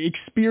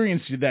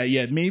experienced that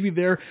yet. Maybe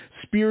their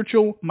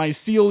spiritual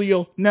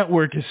mycelial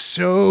network is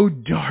so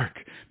dark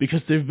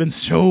because they've been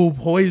so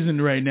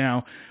poisoned right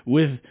now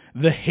with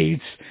the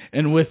hates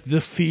and with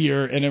the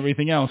fear and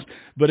everything else.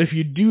 But if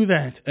you do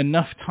that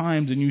enough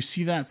times and you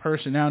see that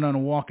person out on a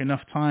walk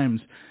enough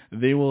times,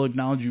 they will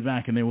acknowledge you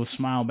back and they will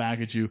smile back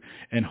at you.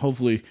 And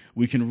hopefully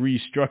we can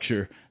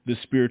restructure the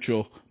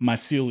spiritual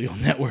mycelial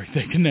network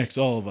that connects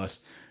all of us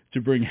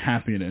to bring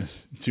happiness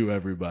to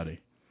everybody.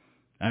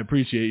 I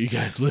appreciate you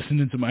guys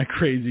listening to my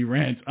crazy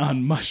rant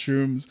on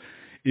mushrooms.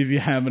 If you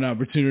have an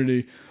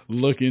opportunity,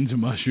 look into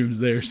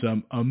mushrooms. They're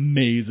some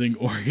amazing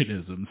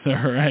organisms,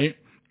 all right?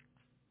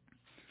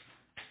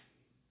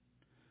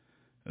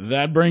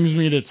 That brings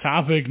me to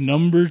topic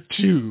number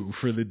 2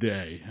 for the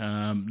day.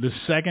 The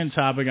second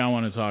topic I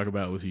want to talk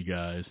about with you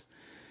guys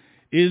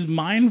is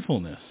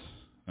mindfulness,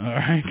 all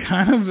right?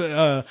 Kind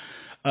of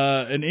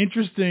an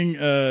interesting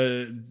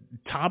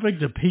topic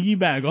to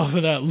piggyback off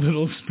of that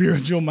little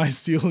spiritual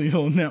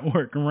mycelial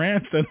network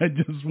rant that I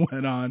just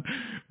went on,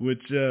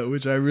 which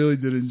I really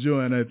did enjoy,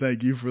 and I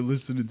thank you for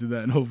listening to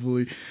that, and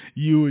hopefully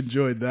you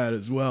enjoyed that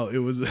as well. It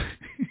was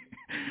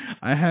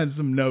I had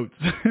some notes.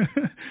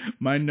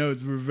 My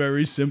notes were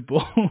very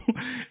simple,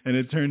 and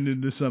it turned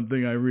into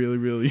something I really,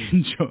 really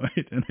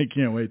enjoyed, and I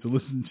can't wait to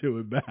listen to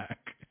it back.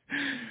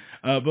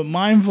 But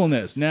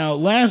mindfulness. Now,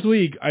 last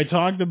week I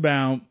talked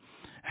about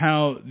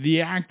how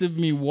the act of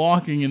me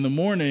walking in the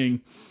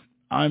morning,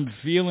 I'm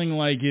feeling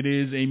like it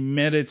is a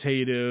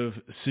meditative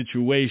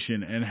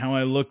situation, and how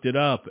I looked it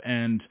up.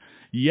 And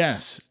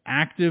yes,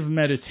 active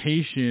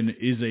meditation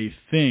is a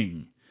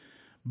thing,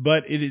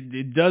 but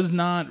it does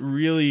not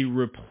really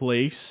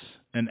replace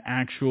an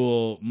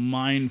actual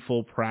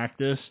mindful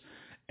practice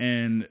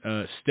and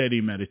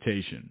steady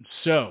meditation.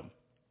 So,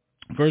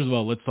 first of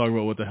all, let's talk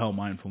about what the hell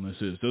mindfulness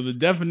is. So the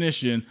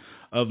definition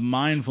of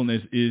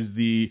mindfulness is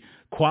the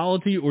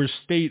quality or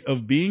state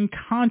of being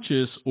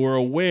conscious or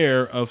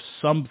aware of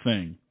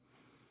something.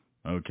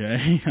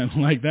 Okay, I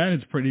like that.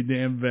 It's pretty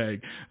damn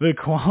vague. The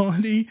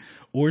quality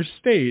or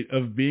state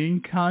of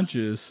being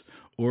conscious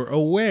or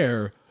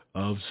aware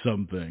of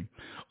something.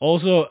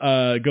 Also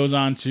goes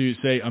on to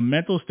say a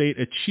mental state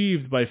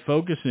achieved by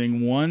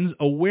focusing one's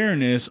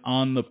awareness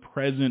on the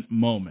present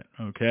moment.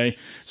 Okay,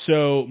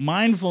 so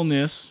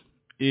mindfulness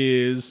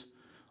is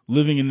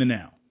living in the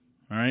now.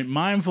 All right,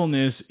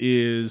 mindfulness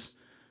is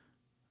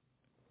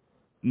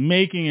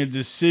making a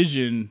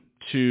decision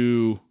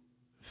to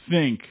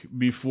think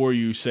before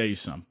you say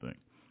something.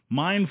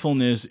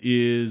 Mindfulness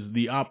is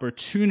the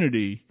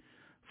opportunity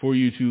for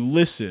you to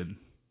listen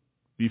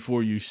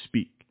before you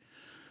speak.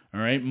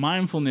 All right?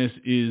 Mindfulness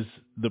is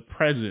the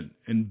present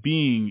and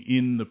being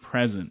in the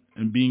present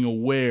and being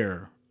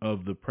aware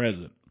of the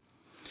present.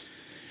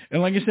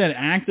 And like I said,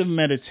 active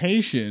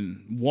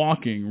meditation,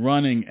 walking,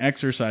 running,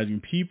 exercising,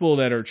 people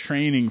that are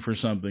training for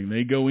something,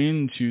 they go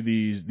into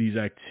these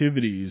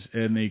activities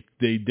and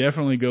they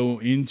definitely go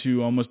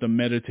into almost a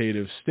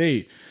meditative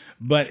state.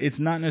 But it's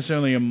not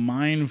necessarily a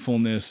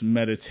mindfulness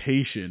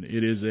meditation.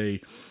 It is a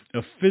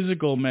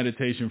physical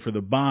meditation for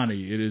the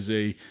body. It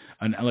is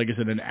like I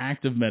said, an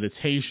active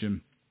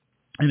meditation,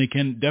 and it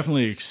can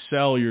definitely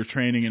excel your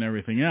training and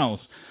everything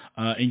else,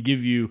 and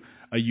give you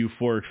a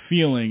euphoric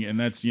feeling, and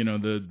that's, the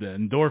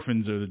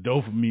endorphins or the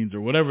dopamines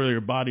or whatever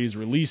your body is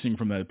releasing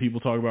from that.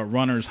 People talk about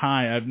runner's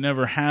high. I've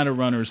never had a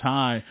runner's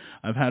high.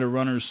 I've had a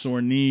runner's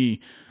sore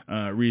knee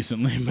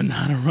recently, but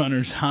not a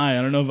runner's high.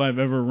 I don't know if I've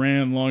ever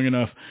ran long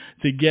enough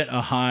to get a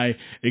high,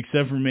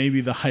 except for maybe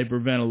the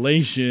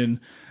hyperventilation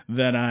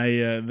that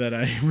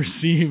I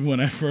receive when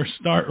I first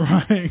start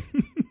running.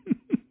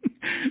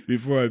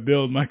 Before I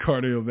build my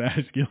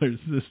cardiovascular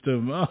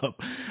system up.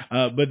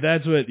 But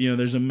that's what,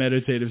 there's a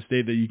meditative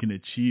state that you can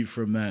achieve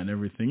from that and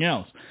everything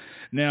else.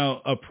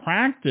 Now, a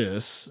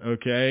practice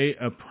of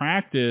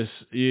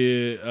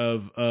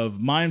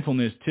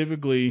mindfulness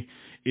typically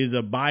is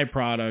a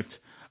byproduct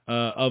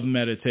of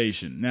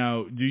meditation.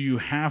 Now, do you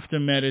have to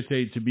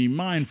meditate to be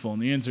mindful?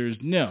 And the answer is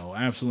no,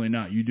 absolutely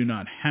not. You do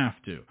not have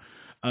to.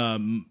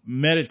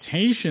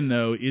 Meditation,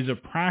 though, is a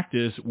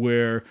practice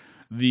where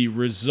the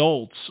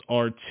results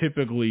are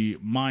typically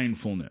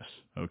mindfulness,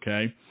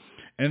 okay?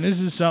 And this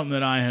is something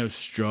that I have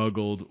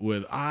struggled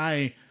with.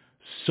 I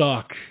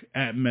suck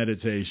at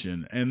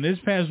meditation. And this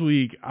past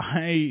week,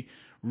 I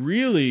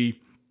really,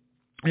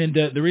 and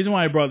the reason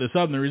why I brought this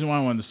up and the reason why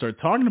I wanted to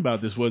start talking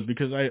about this was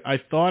because I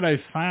thought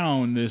I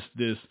found this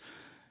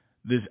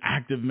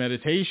active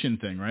meditation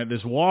thing, right?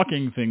 This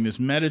walking thing, this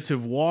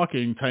meditative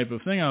walking type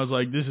of thing. I was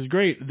like, this is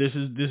great. This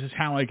is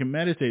how I can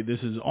meditate.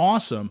 This is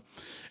awesome.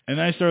 And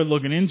I started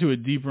looking into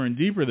it deeper and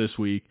deeper this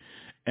week,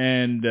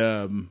 and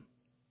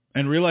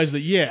realized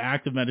that,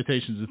 active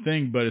meditation is a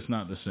thing, but it's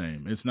not the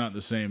same. It's not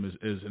the same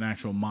as an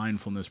actual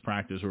mindfulness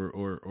practice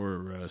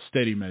or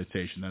steady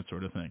meditation, that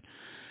sort of thing.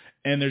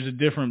 And there's a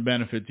different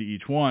benefit to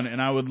each one.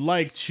 And I would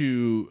like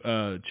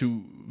to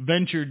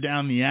venture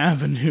down the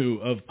avenue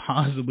of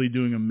possibly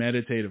doing a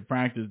meditative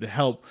practice to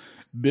help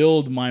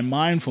build my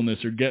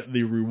mindfulness or get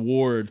the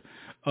reward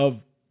of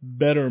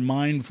better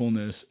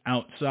mindfulness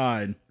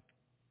outside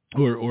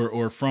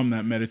or from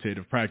that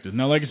meditative practice.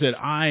 Now, like I said,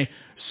 I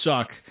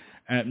suck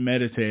at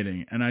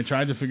meditating, and I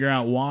tried to figure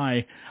out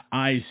why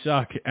I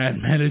suck at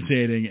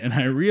meditating, and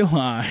I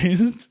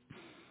realized,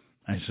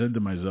 I said to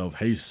myself,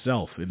 hey,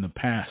 self, in the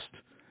past,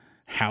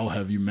 how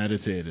have you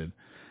meditated?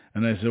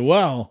 And I said,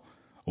 well,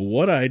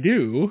 what I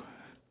do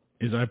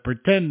is I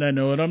pretend I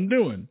know what I'm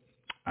doing.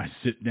 I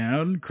sit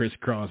down,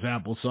 crisscross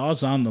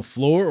applesauce on the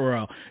floor, or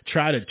I'll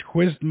try to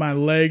twist my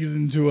legs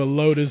into a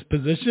lotus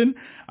position.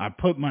 I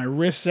put my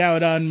wrists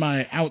out on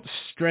my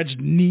outstretched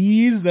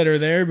knees that are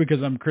there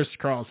because I'm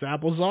crisscross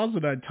applesauce,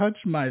 and I touch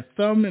my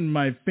thumb and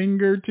my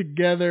finger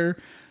together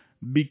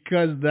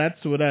because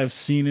that's what I've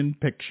seen in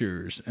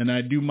pictures. And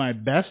I do my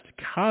best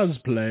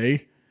cosplay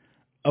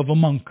of a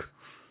monk.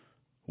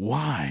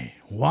 Why?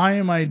 Why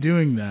am I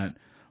doing that?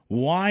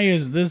 Why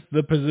is this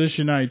the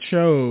position I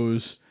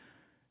chose?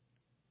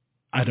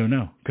 I don't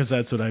know, because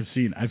that's what I've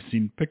seen. I've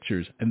seen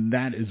pictures, and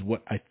that is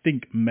what I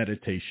think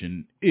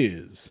meditation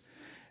is.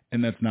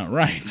 And that's not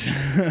right.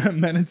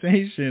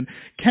 Meditation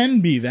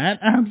can be that,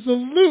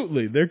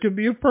 absolutely. There can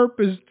be a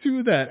purpose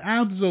to that,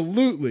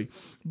 absolutely.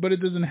 But it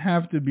doesn't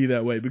have to be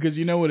that way, because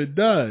you know what it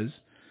does?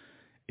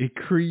 It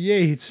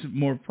creates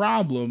more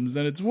problems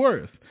than it's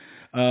worth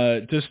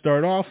to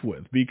start off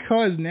with.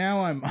 Because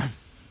now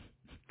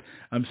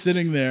I'm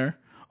sitting there,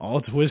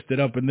 all twisted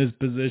up in this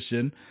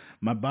position.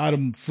 My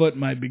bottom foot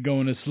might be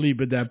going to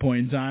sleep at that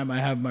point in time. I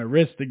have my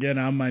wrist again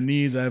on my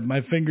knees. I have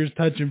my fingers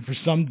touching for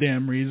some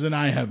damn reason.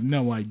 I have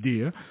no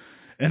idea.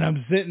 And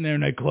I'm sitting there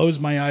and I close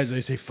my eyes.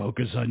 I say,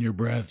 focus on your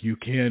breath. You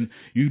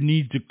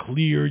need to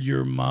clear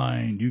your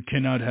mind. You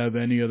cannot have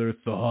any other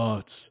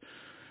thoughts.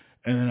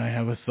 And then I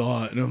have a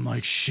thought and I'm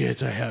like,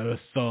 shit, I have a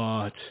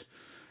thought.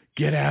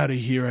 Get out of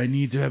here. I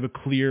need to have a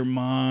clear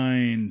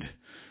mind.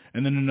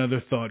 And then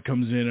another thought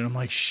comes in, and I'm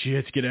like,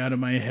 shit, get out of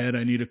my head.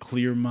 I need a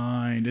clear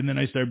mind. And then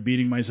I start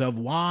beating myself.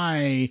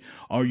 Why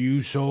are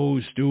you so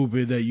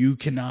stupid that you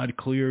cannot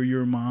clear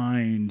your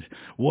mind?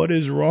 What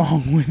is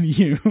wrong with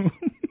you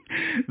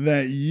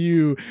that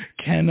you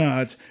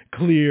cannot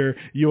clear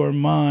your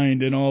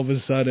mind? And all of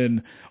a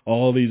sudden,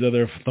 all these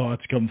other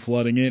thoughts come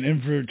flooding in.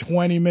 And for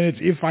 20 minutes,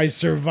 if I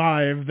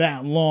survive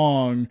that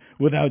long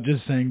without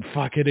just saying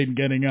fuck it and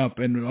getting up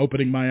and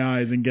opening my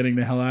eyes and getting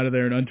the hell out of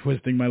there and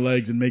untwisting my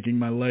legs and making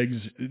my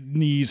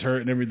knees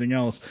hurt and everything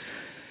else,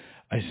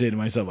 I say to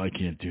myself, I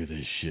can't do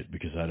this shit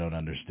because I don't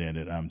understand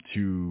it. I'm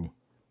too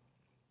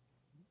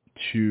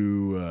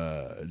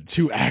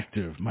too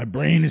active. My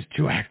brain is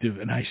too active,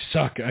 and I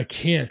suck. I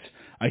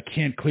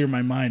can't clear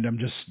my mind. I'm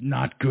just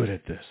not good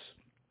at this.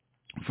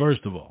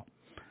 First of all,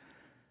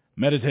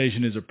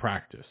 meditation is a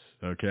practice,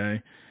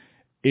 okay?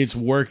 It's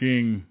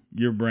working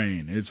your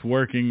brain. It's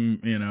working,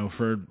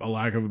 for a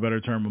lack of a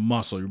better term, a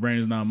muscle. Your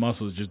brain is not a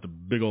muscle. It's just a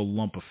big old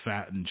lump of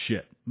fat and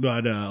shit.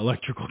 But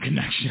electrical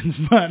connections.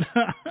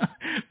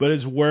 But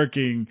it's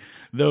working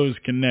those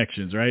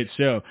connections, right?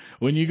 So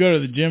when you go to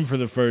the gym for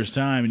the first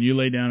time and you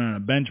lay down on a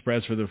bench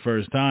press for the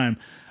first time,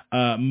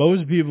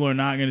 most people are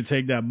not going to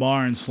take that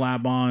bar and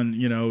slap on,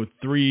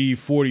 3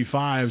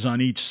 45s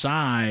on each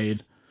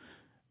side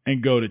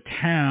and go to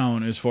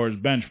town as far as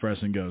bench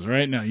pressing goes,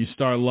 right? Now, you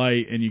start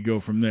light and you go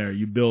from there.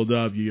 You build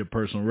up, you get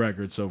personal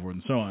records, so forth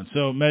and so on.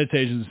 So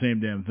meditation is the same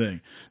damn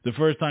thing. The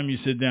first time you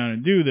sit down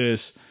and do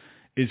this,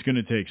 it's going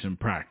to take some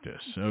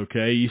practice,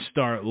 okay? You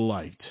start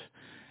light.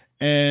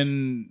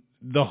 And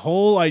the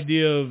whole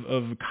idea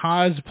of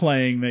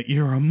cosplaying that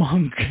you're a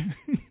monk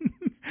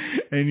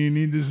and you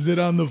need to sit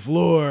on the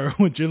floor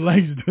with your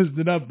legs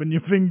twisted up and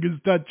your fingers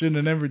touching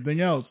and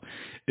everything else,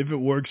 if it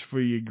works for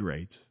you,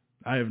 great.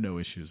 I have no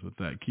issues with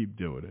that. Keep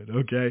doing it,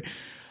 okay?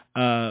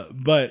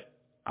 But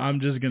I'm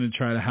just going to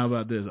try to, how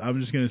about this?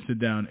 I'm just going to sit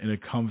down in a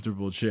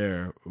comfortable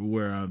chair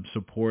where I'm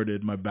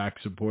supported, my back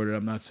supported.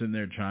 I'm not sitting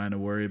there trying to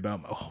worry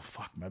about,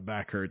 my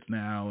back hurts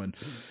now and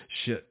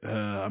shit,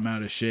 I'm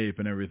out of shape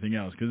and everything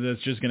else, because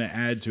that's just going to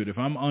add to it. If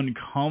I'm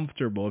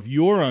uncomfortable, if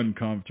you're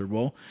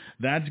uncomfortable,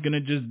 that's going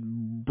to just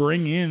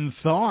bring in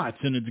thoughts,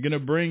 and it's going to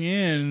bring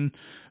in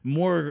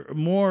more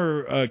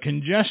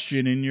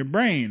congestion in your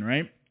brain,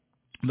 right?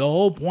 The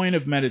whole point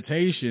of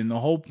meditation, the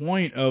whole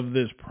point of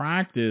this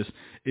practice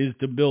is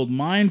to build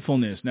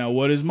mindfulness. Now,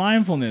 what is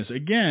mindfulness?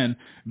 Again,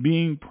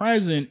 being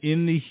present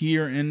in the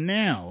here and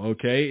now,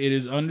 okay? It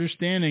is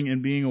understanding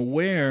and being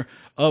aware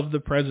of the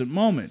present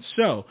moment.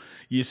 So,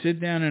 you sit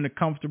down in a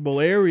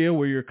comfortable area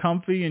where you're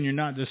comfy and you're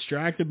not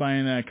distracted by any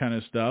of that kind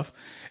of stuff,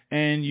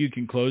 and you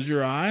can close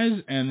your eyes,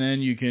 and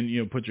then you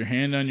can, put your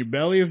hand on your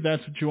belly if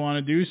that's what you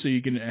want to do, so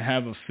you can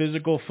have a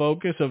physical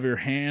focus of your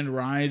hand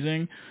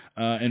rising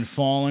and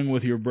falling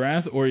with your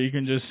breath, or you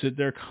can just sit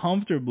there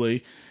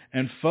comfortably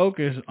and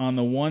focus on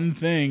the one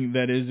thing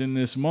that is in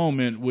this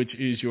moment, which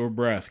is your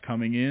breath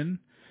coming in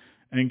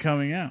and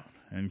coming out,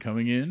 and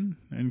coming in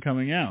and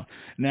coming out.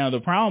 Now, the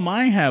problem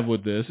I have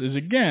with this is,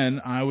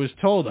 again, I was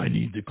told I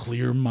need to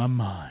clear my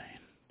mind.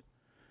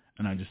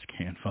 And I just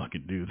can't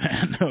fucking do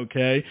that,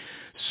 okay?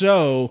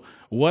 So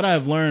what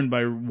I've learned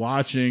by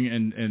watching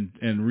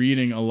and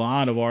reading a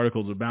lot of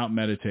articles about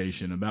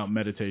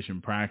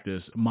meditation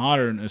practice,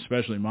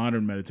 especially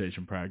modern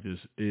meditation practice,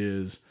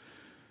 is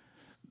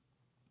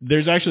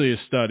there's actually a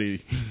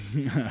study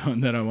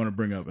that I want to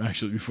bring up,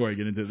 actually, before I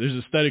get into it. There's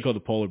a study called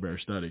the Polar Bear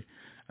Study.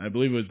 I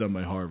believe it was done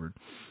by Harvard.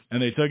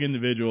 And they took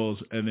individuals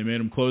and they made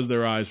them close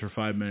their eyes for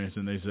 5 minutes,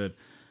 and they said,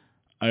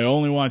 I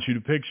only want you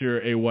to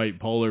picture a white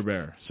polar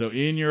bear. So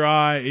in your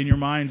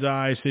mind's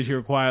eye, sit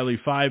here quietly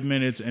 5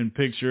 minutes and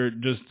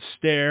just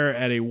stare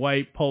at a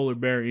white polar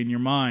bear in your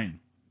mind.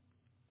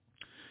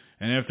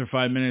 And after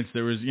 5 minutes,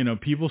 there was,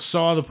 people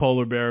saw the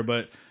polar bear,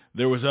 but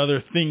there was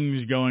other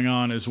things going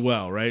on as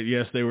well, right?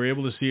 Yes, they were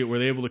able to see it. Were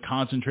they able to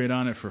concentrate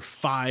on it for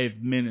 5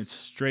 minutes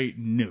straight?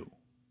 No,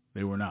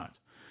 they were not.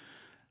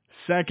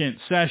 Second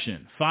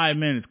session, 5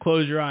 minutes,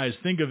 close your eyes,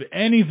 think of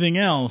anything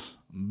else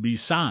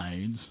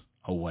besides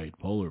a white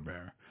polar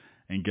bear.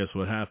 And guess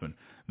what happened?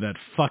 That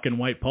fucking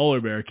white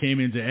polar bear came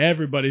into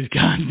everybody's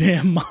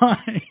goddamn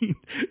mind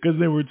because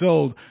they were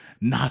told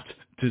not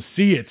to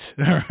see it,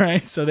 all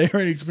right? So they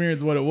already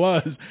experienced what it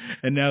was,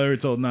 and now they were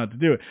told not to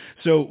do it.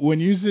 So when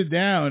you sit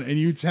down and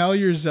you tell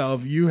yourself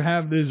you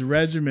have this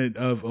regimen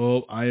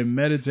of, I am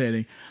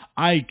meditating,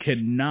 I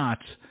cannot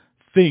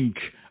think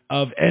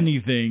of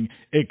anything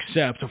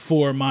except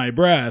for my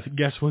breath,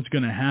 guess what's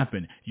going to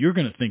happen? You're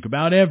going to think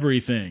about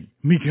everything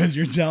because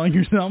you're telling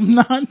yourself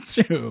not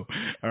to,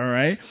 all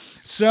right?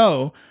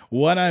 So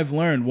what I've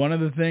learned, one of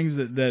the things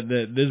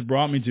that this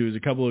brought me to is a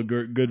couple of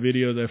good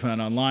videos I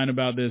found online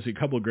about this, a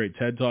couple of great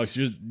TED Talks.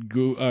 Just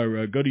go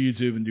to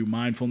YouTube and do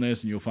mindfulness,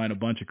 and you'll find a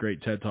bunch of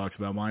great TED Talks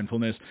about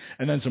mindfulness,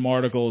 and then some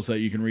articles that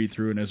you can read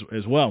through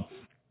as well.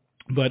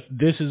 But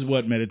this is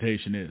what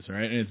meditation is,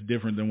 right? And it's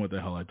different than what the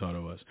hell I thought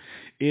it was.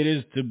 It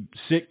is to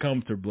sit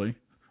comfortably,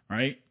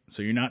 right?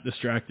 So you're not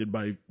distracted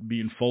by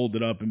being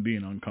folded up and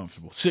being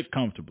uncomfortable. Sit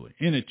comfortably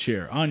in a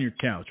chair, on your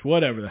couch,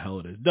 whatever the hell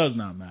it is. Does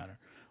not matter.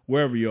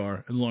 Wherever you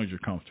are, as long as you're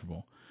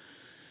comfortable.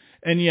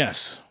 And yes,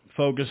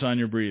 focus on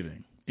your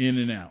breathing, in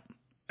and out.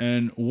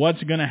 And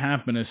what's going to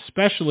happen,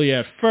 especially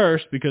at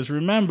first, because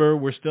remember,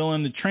 we're still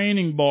in the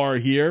training bar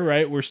here,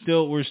 right? We're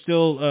still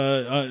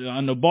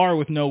on the bar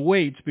with no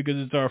weights because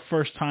it's our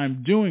first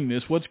time doing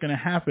this. What's going to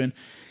happen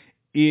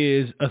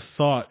is a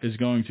thought is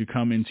going to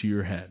come into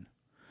your head.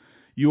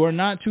 You are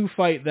not to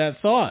fight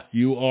that thought.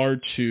 You are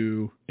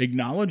to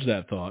acknowledge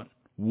that thought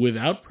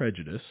without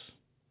prejudice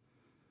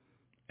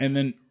and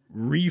then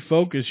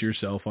refocus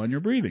yourself on your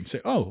breathing. Say,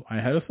 I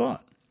had a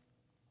thought.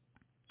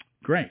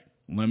 Great.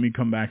 Let me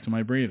come back to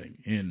my breathing,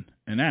 in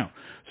and out.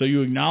 So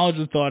you acknowledge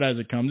the thought as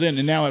it comes in.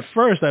 And now at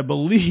first, I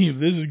believe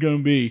this is going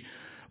to be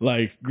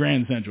like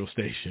Grand Central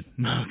Station.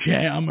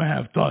 Okay, I'm going to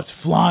have thoughts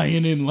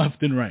flying in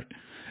left and right.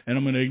 And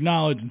I'm going to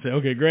acknowledge and say,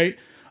 okay, great.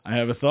 I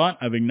have a thought.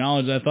 I've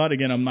acknowledged that thought.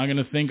 Again, I'm not going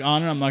to think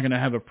on it. I'm not going to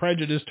have a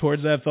prejudice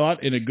towards that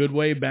thought in a good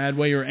way, bad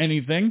way, or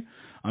anything.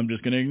 I'm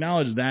just going to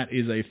acknowledge that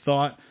is a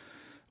thought.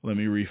 Let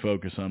me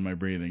refocus on my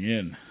breathing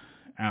in,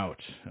 out,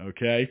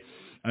 okay?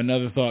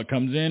 Another thought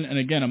comes in, and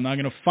again, I'm not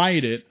going to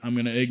fight it. I'm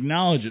going to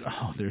acknowledge it.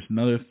 Oh, there's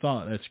another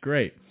thought. That's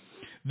great.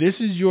 This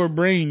is your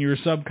brain, your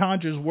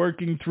subconscious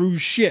working through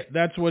shit.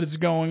 That's what's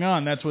going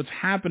on. That's what's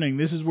happening.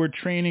 This is where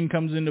training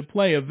comes into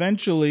play.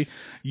 Eventually,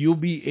 you'll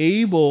be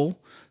able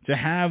to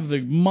have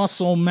the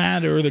muscle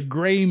matter, the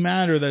gray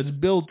matter that's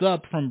built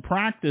up from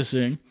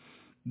practicing,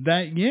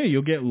 that, yeah,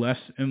 you'll get less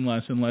and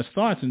less and less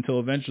thoughts until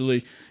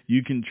eventually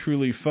you can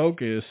truly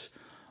focus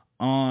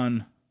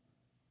on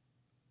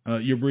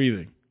your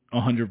breathing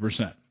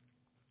 100%.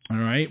 All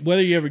right?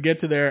 Whether you ever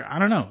get to there, I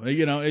don't know.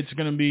 It's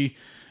going to be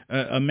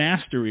a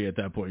mastery at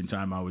that point in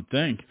time, I would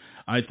think.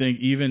 I think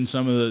even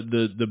some of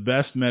the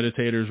best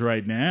meditators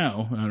right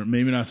now,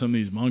 maybe not some of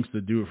these monks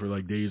that do it for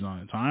like days on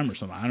a time or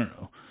something, I don't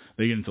know.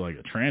 They get into like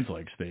a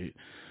trance-like state.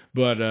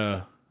 But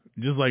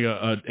just like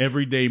a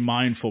everyday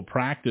mindful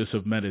practice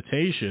of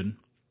meditation,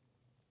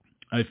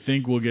 I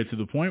think we'll get to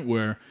the point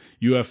where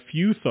you have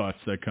few thoughts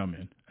that come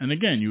in. And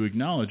again, you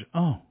acknowledge,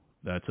 oh,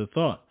 that's a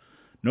thought.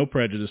 No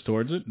prejudice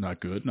towards it.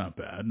 Not good, not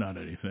bad, not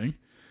anything.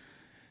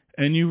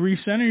 And you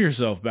recenter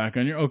yourself back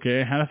on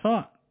okay, I had a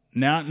thought.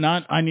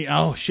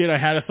 I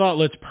had a thought.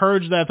 Let's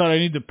purge that thought. I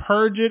need to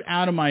purge it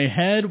out of my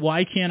head.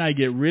 Why can't I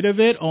get rid of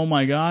it? Oh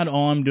my God,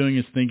 all I'm doing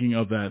is thinking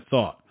of that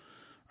thought.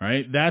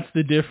 Right? That's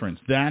the difference.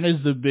 That is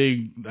the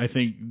big, I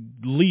think,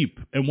 leap.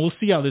 And we'll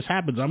see how this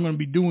happens. I'm going to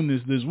be doing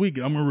this week.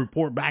 I'm going to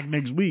report back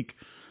next week.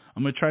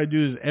 I'm going to try to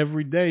do this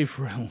every day.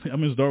 I'm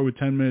going to start with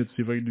 10 minutes,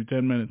 see if I can do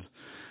 10 minutes.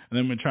 And then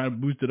I'm going to try to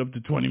boost it up to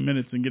 20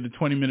 minutes and get a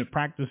 20-minute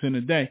practice in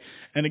a day.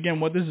 And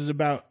again, what this is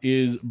about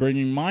is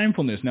bringing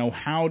mindfulness. Now,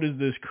 how does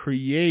this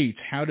create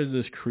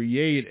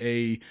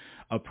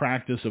a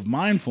practice of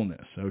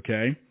mindfulness,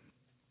 okay?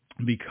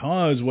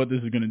 Because what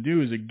this is going to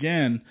do is,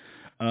 again,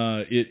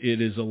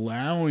 it is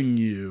allowing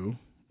you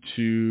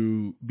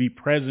to be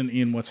present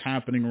in what's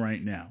happening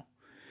right now.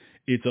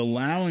 It's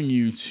allowing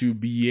you to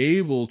be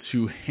able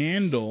to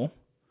handle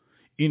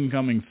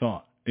incoming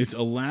thought. It's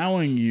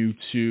allowing you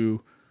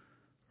to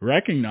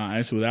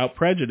recognize without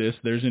prejudice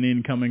there's an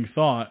incoming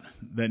thought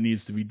that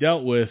needs to be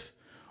dealt with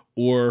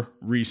or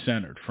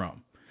recentered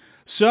from.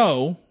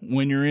 So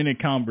when you're in a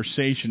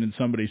conversation and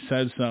somebody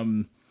says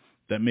something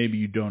that maybe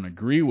you don't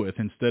agree with,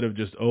 instead of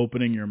just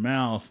opening your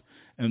mouth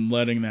and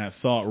letting that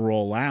thought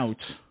roll out,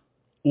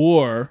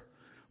 or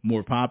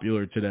more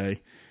popular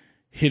today,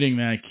 hitting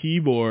that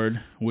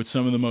keyboard with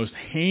some of the most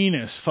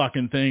heinous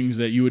fucking things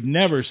that you would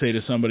never say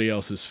to somebody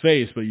else's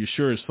face, but you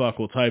sure as fuck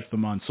will type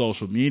them on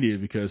social media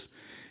because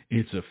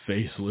it's a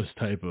faceless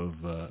type of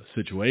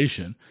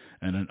situation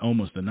and an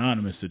almost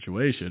anonymous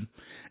situation.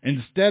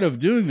 Instead of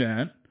doing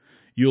that,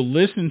 you'll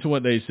listen to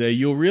what they say.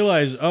 You'll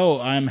realize, oh,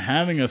 I'm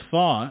having a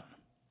thought.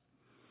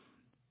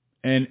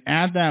 And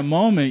at that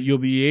moment, you'll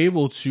be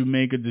able to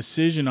make a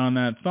decision on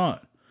that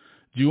thought.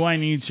 Do I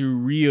need to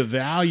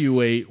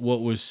reevaluate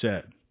what was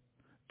said?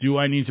 Do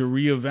I need to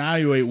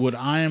reevaluate what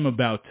I am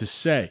about to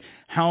say?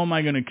 How am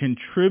I going to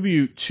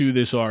contribute to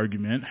this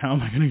argument? How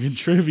am I going to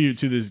contribute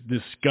to this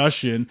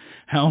discussion?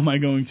 How am I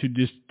going to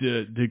just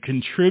to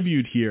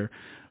contribute here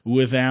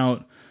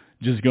without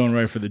just going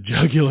right for the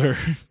jugular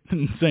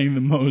and saying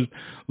the most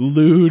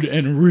lewd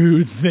and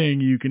rude thing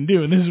you can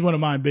do? And this is one of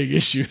my big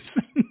issues.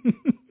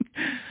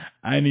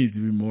 I need to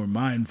be more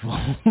mindful.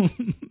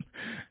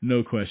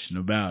 No question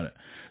about it.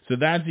 So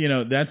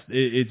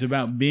it's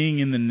about being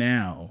in the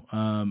now.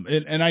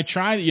 And I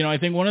tried, I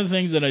think one of the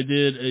things that I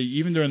did,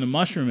 even during the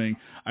mushrooming,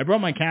 I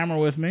brought my camera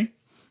with me.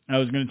 I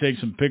was going to take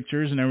some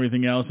pictures and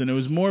everything else. And it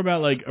was more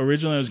about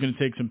originally I was going to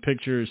take some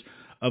pictures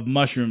of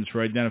mushrooms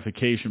for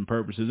identification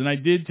purposes. And I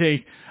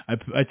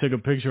took a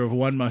picture of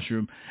one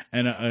mushroom,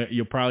 and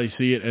you'll probably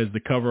see it as the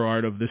cover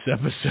art of this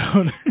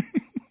episode.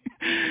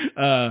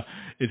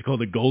 It's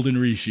called the Golden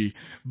Rishi.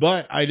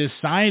 But I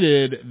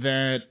decided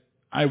that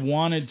I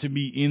wanted to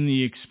be in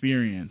the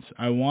experience.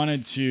 I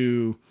wanted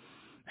to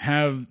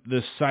have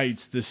the sights,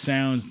 the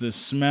sounds, the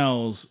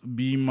smells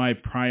be my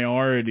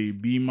priority,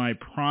 be my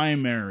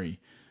primary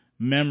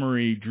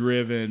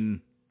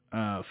memory-driven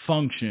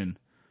function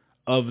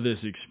of this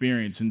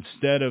experience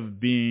instead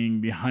of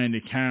being behind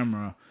a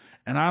camera.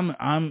 And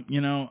I'm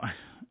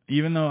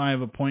even though I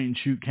have a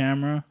point-and-shoot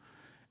camera,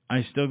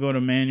 I still go to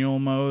manual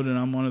mode, and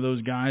I'm one of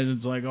those guys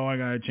that's like, oh, I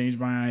got to change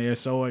my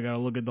ISO, I got to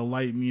look at the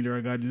light meter,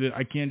 I got to do this.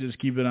 I can't just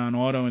keep it on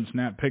auto and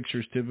snap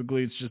pictures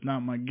typically. It's just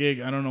not my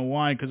gig. I don't know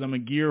why, because I'm a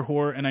gear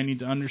whore, and I need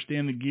to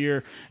understand the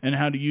gear and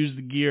how to use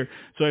the gear.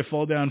 So I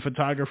fall down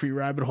photography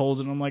rabbit holes,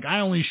 and I'm like,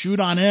 I only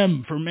shoot on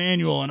M for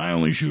manual, and I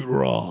only shoot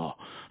RAW.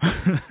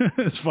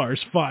 as far as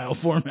file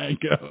format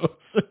goes,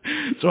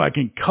 so I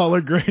can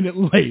color grade it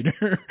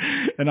later,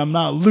 and I'm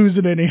not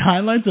losing any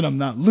highlights and I'm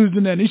not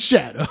losing any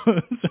shadows.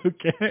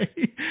 Okay.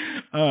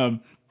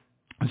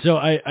 So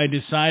I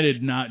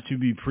decided not to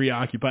be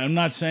preoccupied. I'm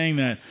not saying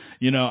that,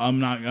 I'm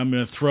going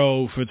to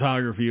throw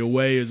photography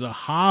away as a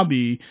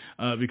hobby,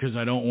 because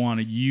I don't want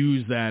to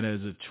use that as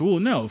a tool.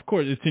 No, of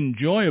course it's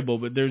enjoyable,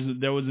 but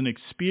there was an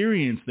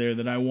experience there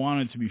that I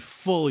wanted to be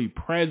fully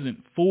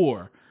present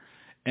for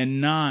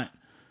and not,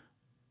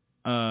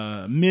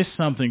 miss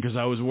something because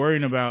I was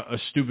worrying about a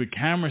stupid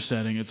camera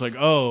setting. It's like,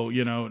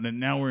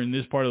 now we're in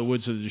this part of the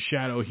woods, so there's a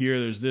shadow here,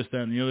 there's this,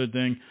 that, and the other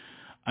thing.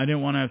 I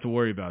didn't want to have to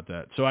worry about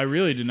that. So I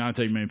really did not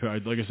take many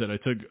pictures. Like I said, I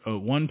took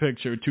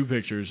two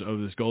pictures of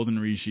this golden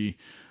reishi.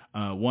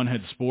 One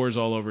had spores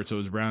all over it, so it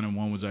was brown, and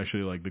one was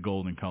actually like the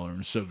golden color.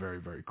 And so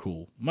very, very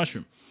cool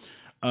mushroom.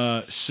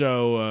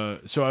 So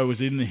I was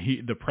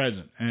in the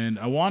present, and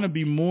I want to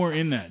be more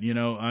in that.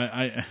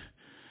 I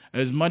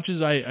as much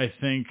as I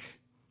think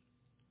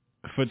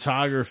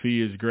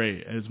photography is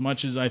great, as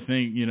much as I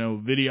think,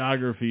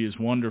 videography is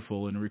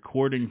wonderful and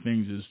recording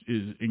things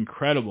is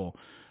incredible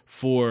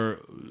for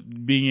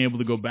being able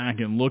to go back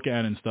and look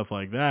at and stuff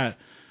like that,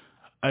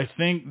 I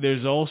think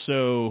there's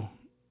also,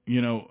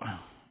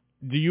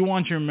 do you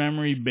want your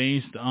memory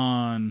based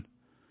on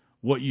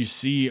what you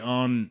see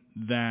on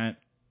that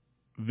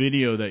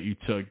video that you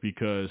took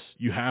because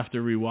you have to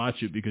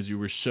rewatch it because you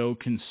were so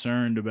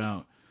concerned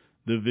about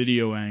the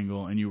video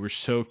angle and you were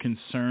so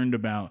concerned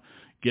about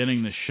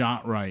getting the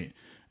shot right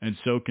and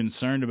so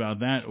concerned about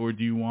that? Or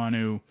do you want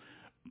to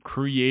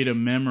create a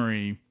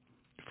memory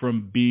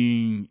from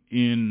being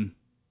in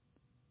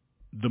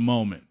the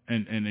moment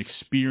and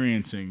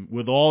experiencing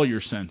with all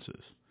your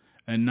senses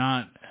and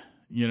not,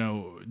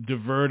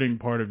 diverting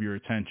part of your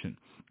attention?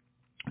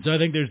 So I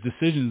think there's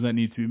decisions that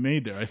need to be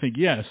made there. I think,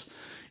 yes,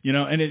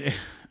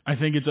 I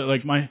think it's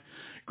like my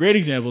great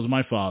example is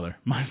my father.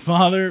 My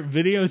father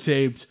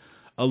videotaped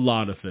a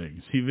lot of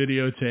things. He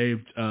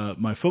videotaped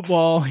my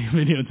football. He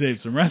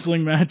videotaped some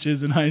wrestling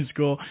matches in high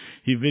school.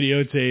 He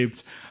videotaped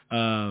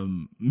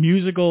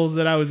musicals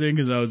that I was in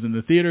because I was in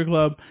the theater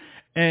club.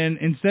 And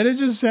instead of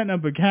just setting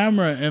up a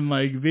camera and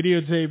like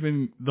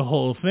videotaping the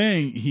whole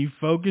thing, he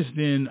focused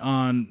in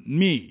on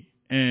me.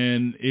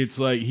 And it's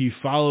like he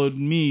followed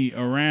me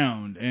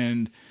around.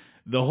 And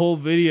the whole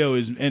video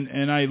is,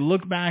 and I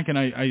look back and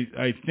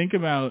I think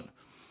about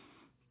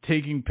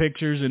taking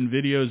pictures and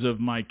videos of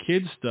my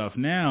kids' stuff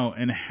now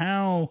and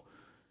how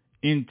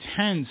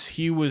intense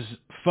he was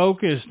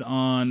focused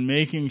on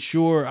making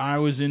sure I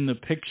was in the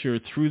picture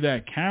through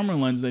that camera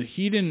lens that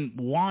he didn't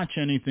watch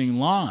anything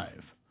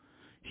live.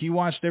 He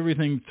watched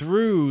everything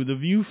through the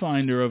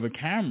viewfinder of a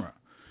camera.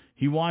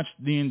 He watched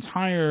the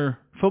entire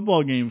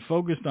football game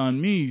focused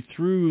on me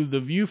through the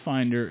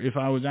viewfinder if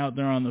I was out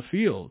there on the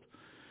field.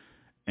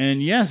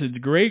 And yes, it's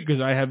great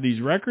because I have these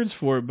records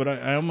for it, but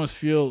I almost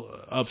feel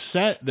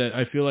upset that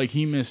I feel like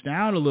he missed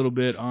out a little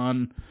bit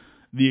on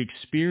the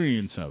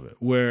experience of it,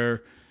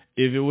 where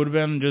if it would have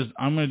been just,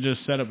 I'm going to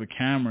just set up a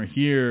camera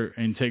here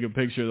and take a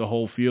picture of the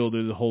whole field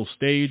or the whole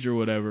stage or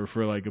whatever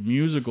for like a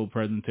musical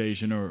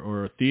presentation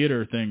or a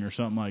theater thing or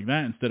something like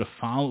that, instead of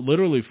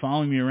literally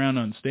following me around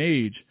on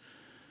stage.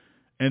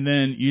 And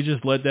then you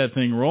just let that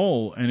thing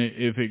roll, and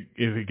if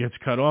it gets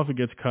cut off, it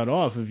gets cut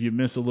off. If you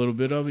miss a little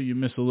bit of it, you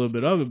miss a little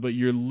bit of it. But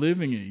you're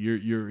living it,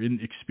 you're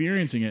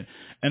experiencing it.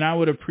 And I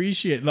would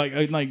appreciate, like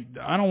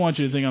I don't want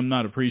you to think I'm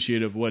not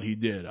appreciative of what he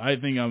did. I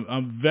think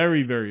I'm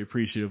very, very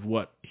appreciative of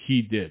what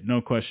he did,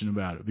 no question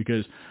about it,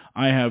 because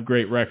I have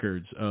great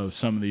records of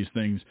some of these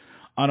things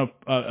on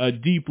a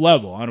deep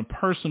level, on a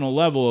personal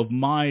level of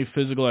my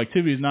physical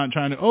activities. Not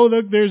trying to, oh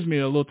look, there's me,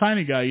 a little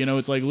tiny guy.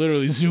 It's like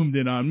literally zoomed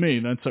in on me,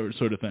 that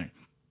sort of thing.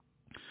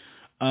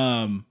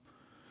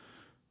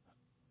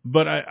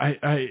 But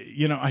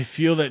I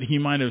feel that he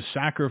might have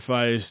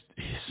sacrificed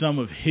some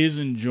of his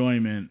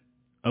enjoyment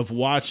of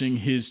watching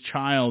his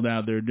child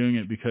out there doing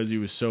it because he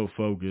was so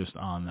focused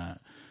on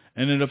that.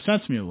 And it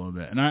upsets me a little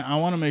bit. And I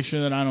want to make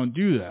sure that I don't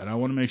do that. I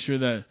want to make sure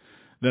that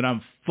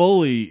I'm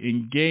fully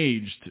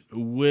engaged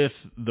with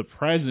the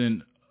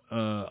present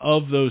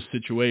of those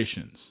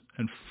situations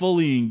and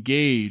fully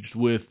engaged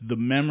with the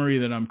memory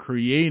that I'm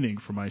creating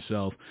for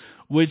myself,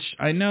 which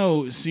I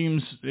know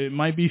it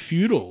might be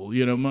futile.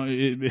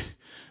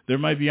 There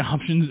might be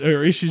options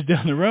or issues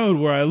down the road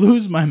where I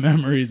lose my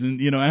memories and,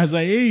 as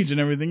I age and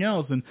everything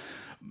else. And,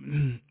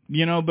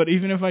 but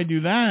even if I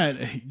do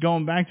that,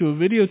 going back to a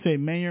videotape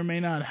may or may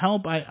not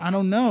help. I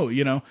don't know,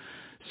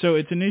 So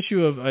it's an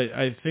issue of,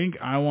 I think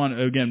I want,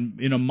 again,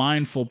 in a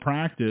mindful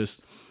practice,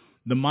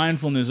 the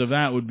mindfulness of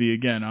that would be,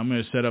 again, I'm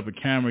going to set up a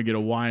camera, get a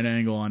wide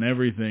angle on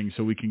everything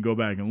so we can go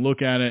back and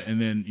look at it.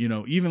 And then,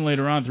 even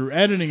later on through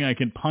editing, I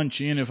can punch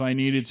in if I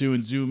needed to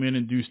and zoom in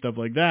and do stuff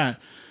like that,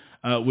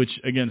 which,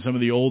 again, some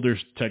of the older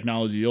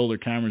technology, the older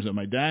cameras that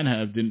my dad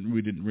had,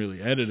 we didn't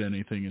really edit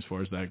anything as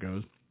far as that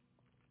goes.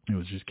 It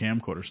was just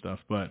camcorder stuff.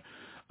 But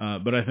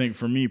I think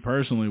for me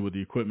personally, with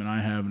the equipment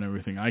I have and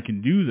everything, I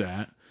can do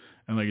that.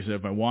 And like I said,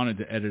 if I wanted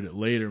to edit it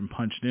later and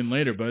punch it in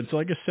later, but it's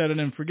like a set it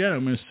and forget.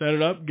 I'm going to set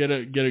it up, get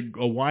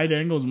a wide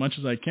angle as much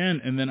as I can,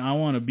 and then I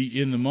want to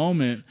be in the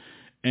moment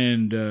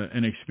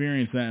and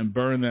experience that and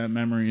burn that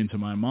memory into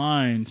my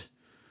mind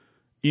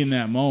in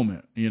that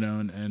moment,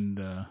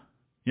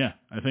 yeah,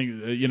 I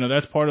think,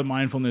 that's part of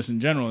mindfulness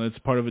in general. That's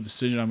part of a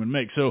decision I'm going to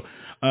make. So,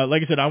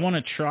 like I said, I want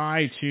to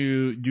try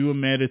to do a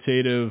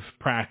meditative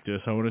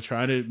practice. I want to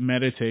try to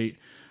meditate.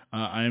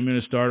 I am going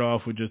to start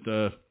off with just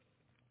like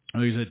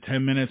I said,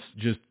 10 minutes,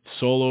 just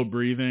solo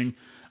breathing.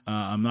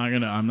 I'm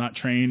not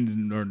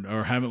trained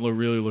or haven't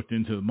really looked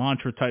into the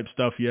mantra type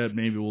stuff yet.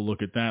 Maybe we'll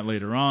look at that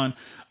later on.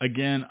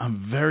 Again,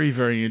 I'm very,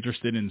 very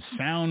interested in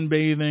sound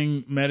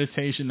bathing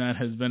meditation. That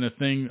has been a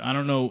thing. I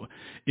don't know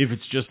if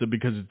it's just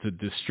because it's a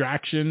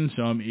distraction.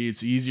 So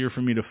it's easier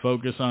for me to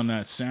focus on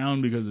that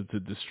sound because it's a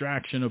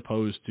distraction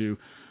opposed to,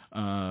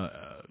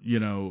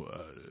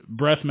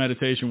 breath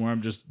meditation where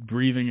I'm just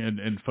breathing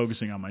and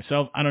focusing on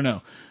myself. I don't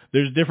know.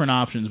 There's different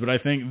options, but I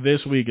think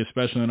this week,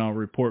 especially, and I'll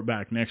report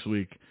back next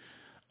week,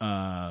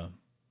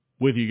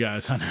 with you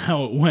guys on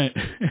how it went.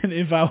 And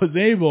if I was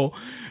able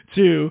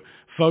to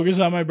focus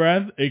on my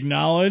breath,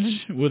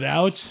 acknowledge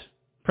without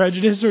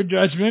prejudice or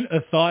judgment, a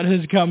thought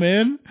has come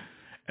in,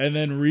 and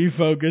then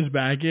refocus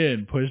back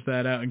in, push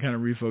that out and kind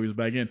of refocus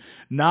back in.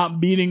 Not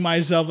beating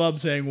myself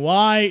up saying,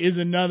 why is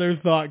another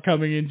thought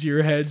coming into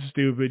your head,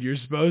 stupid? You're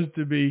supposed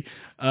to be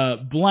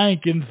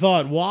blank in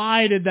thought.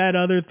 Why did that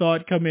other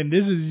thought come in?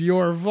 This is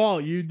your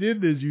fault. You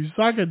did this. You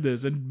suck at this.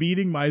 And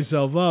beating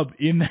myself up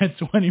in that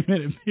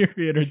 20-minute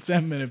period or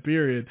 10-minute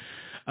period,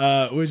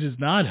 which is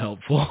not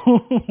helpful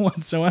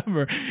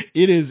whatsoever.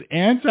 It is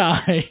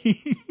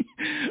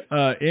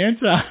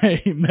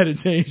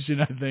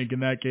anti-meditation, I think,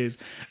 in that case.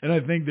 And I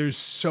think there's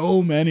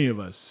so many of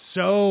us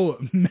that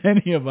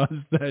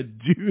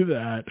do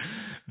that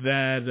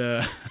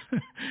that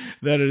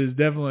it is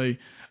definitely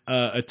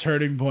a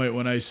turning point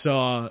when I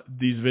saw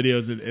these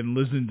videos and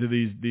listened to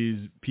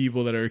these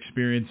people that are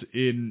experienced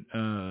in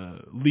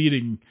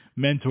leading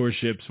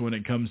mentorships when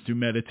it comes to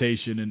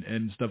meditation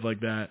and stuff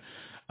like that.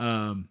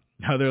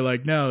 How they're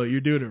like, no, you're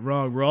doing it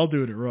wrong. We're all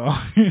doing it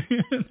wrong,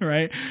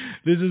 right?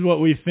 This is what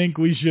we think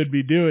we should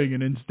be doing,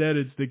 and instead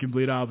it's the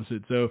complete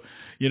opposite. So,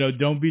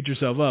 don't beat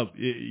yourself up.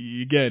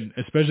 Again,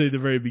 especially at the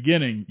very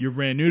beginning, you're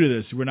brand new to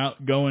this. We're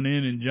not going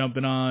in and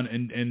jumping on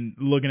and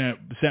looking at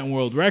setting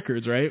world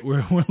records, right?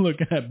 We're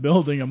looking at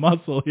building a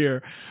muscle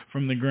here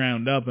from the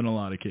ground up in a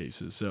lot of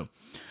cases. So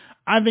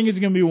I think it's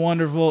going to be a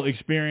wonderful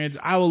experience.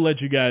 I will let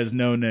you guys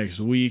know next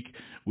week.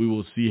 We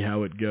will see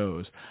how it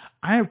goes.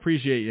 I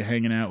appreciate you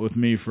hanging out with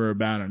me for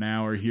about an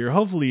hour here.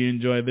 Hopefully you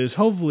enjoyed this.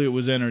 Hopefully it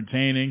was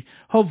entertaining.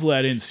 Hopefully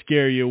I didn't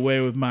scare you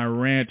away with my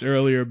rant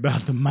earlier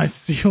about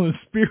the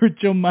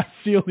spiritual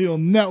mycelial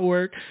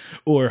network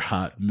or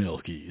hot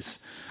milkies.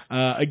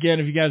 Again,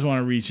 if you guys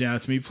want to reach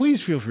out to me,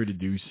 please feel free to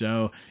do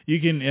so.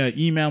 You can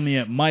email me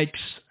at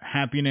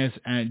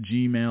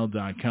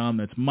mikeshappiness@gmail.com.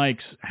 That's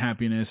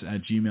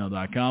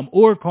mikeshappiness@gmail.com.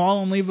 Or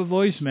call and leave a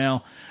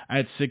voicemail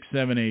at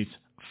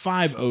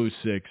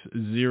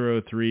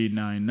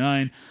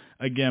 678-506-0399.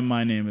 Again,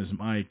 my name is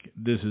Mike.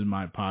 This is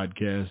my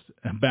podcast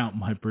about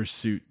my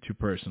pursuit to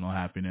personal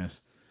happiness.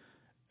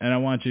 And I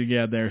want you to get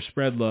out there,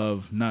 spread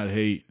love, not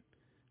hate,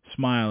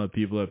 smile at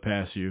people that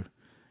pass you,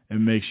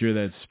 and make sure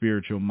that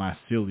spiritual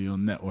mycelial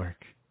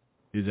network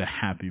is a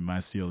happy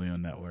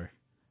mycelial network.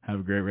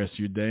 Have a great rest of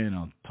your day, and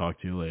I'll talk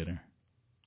to you later.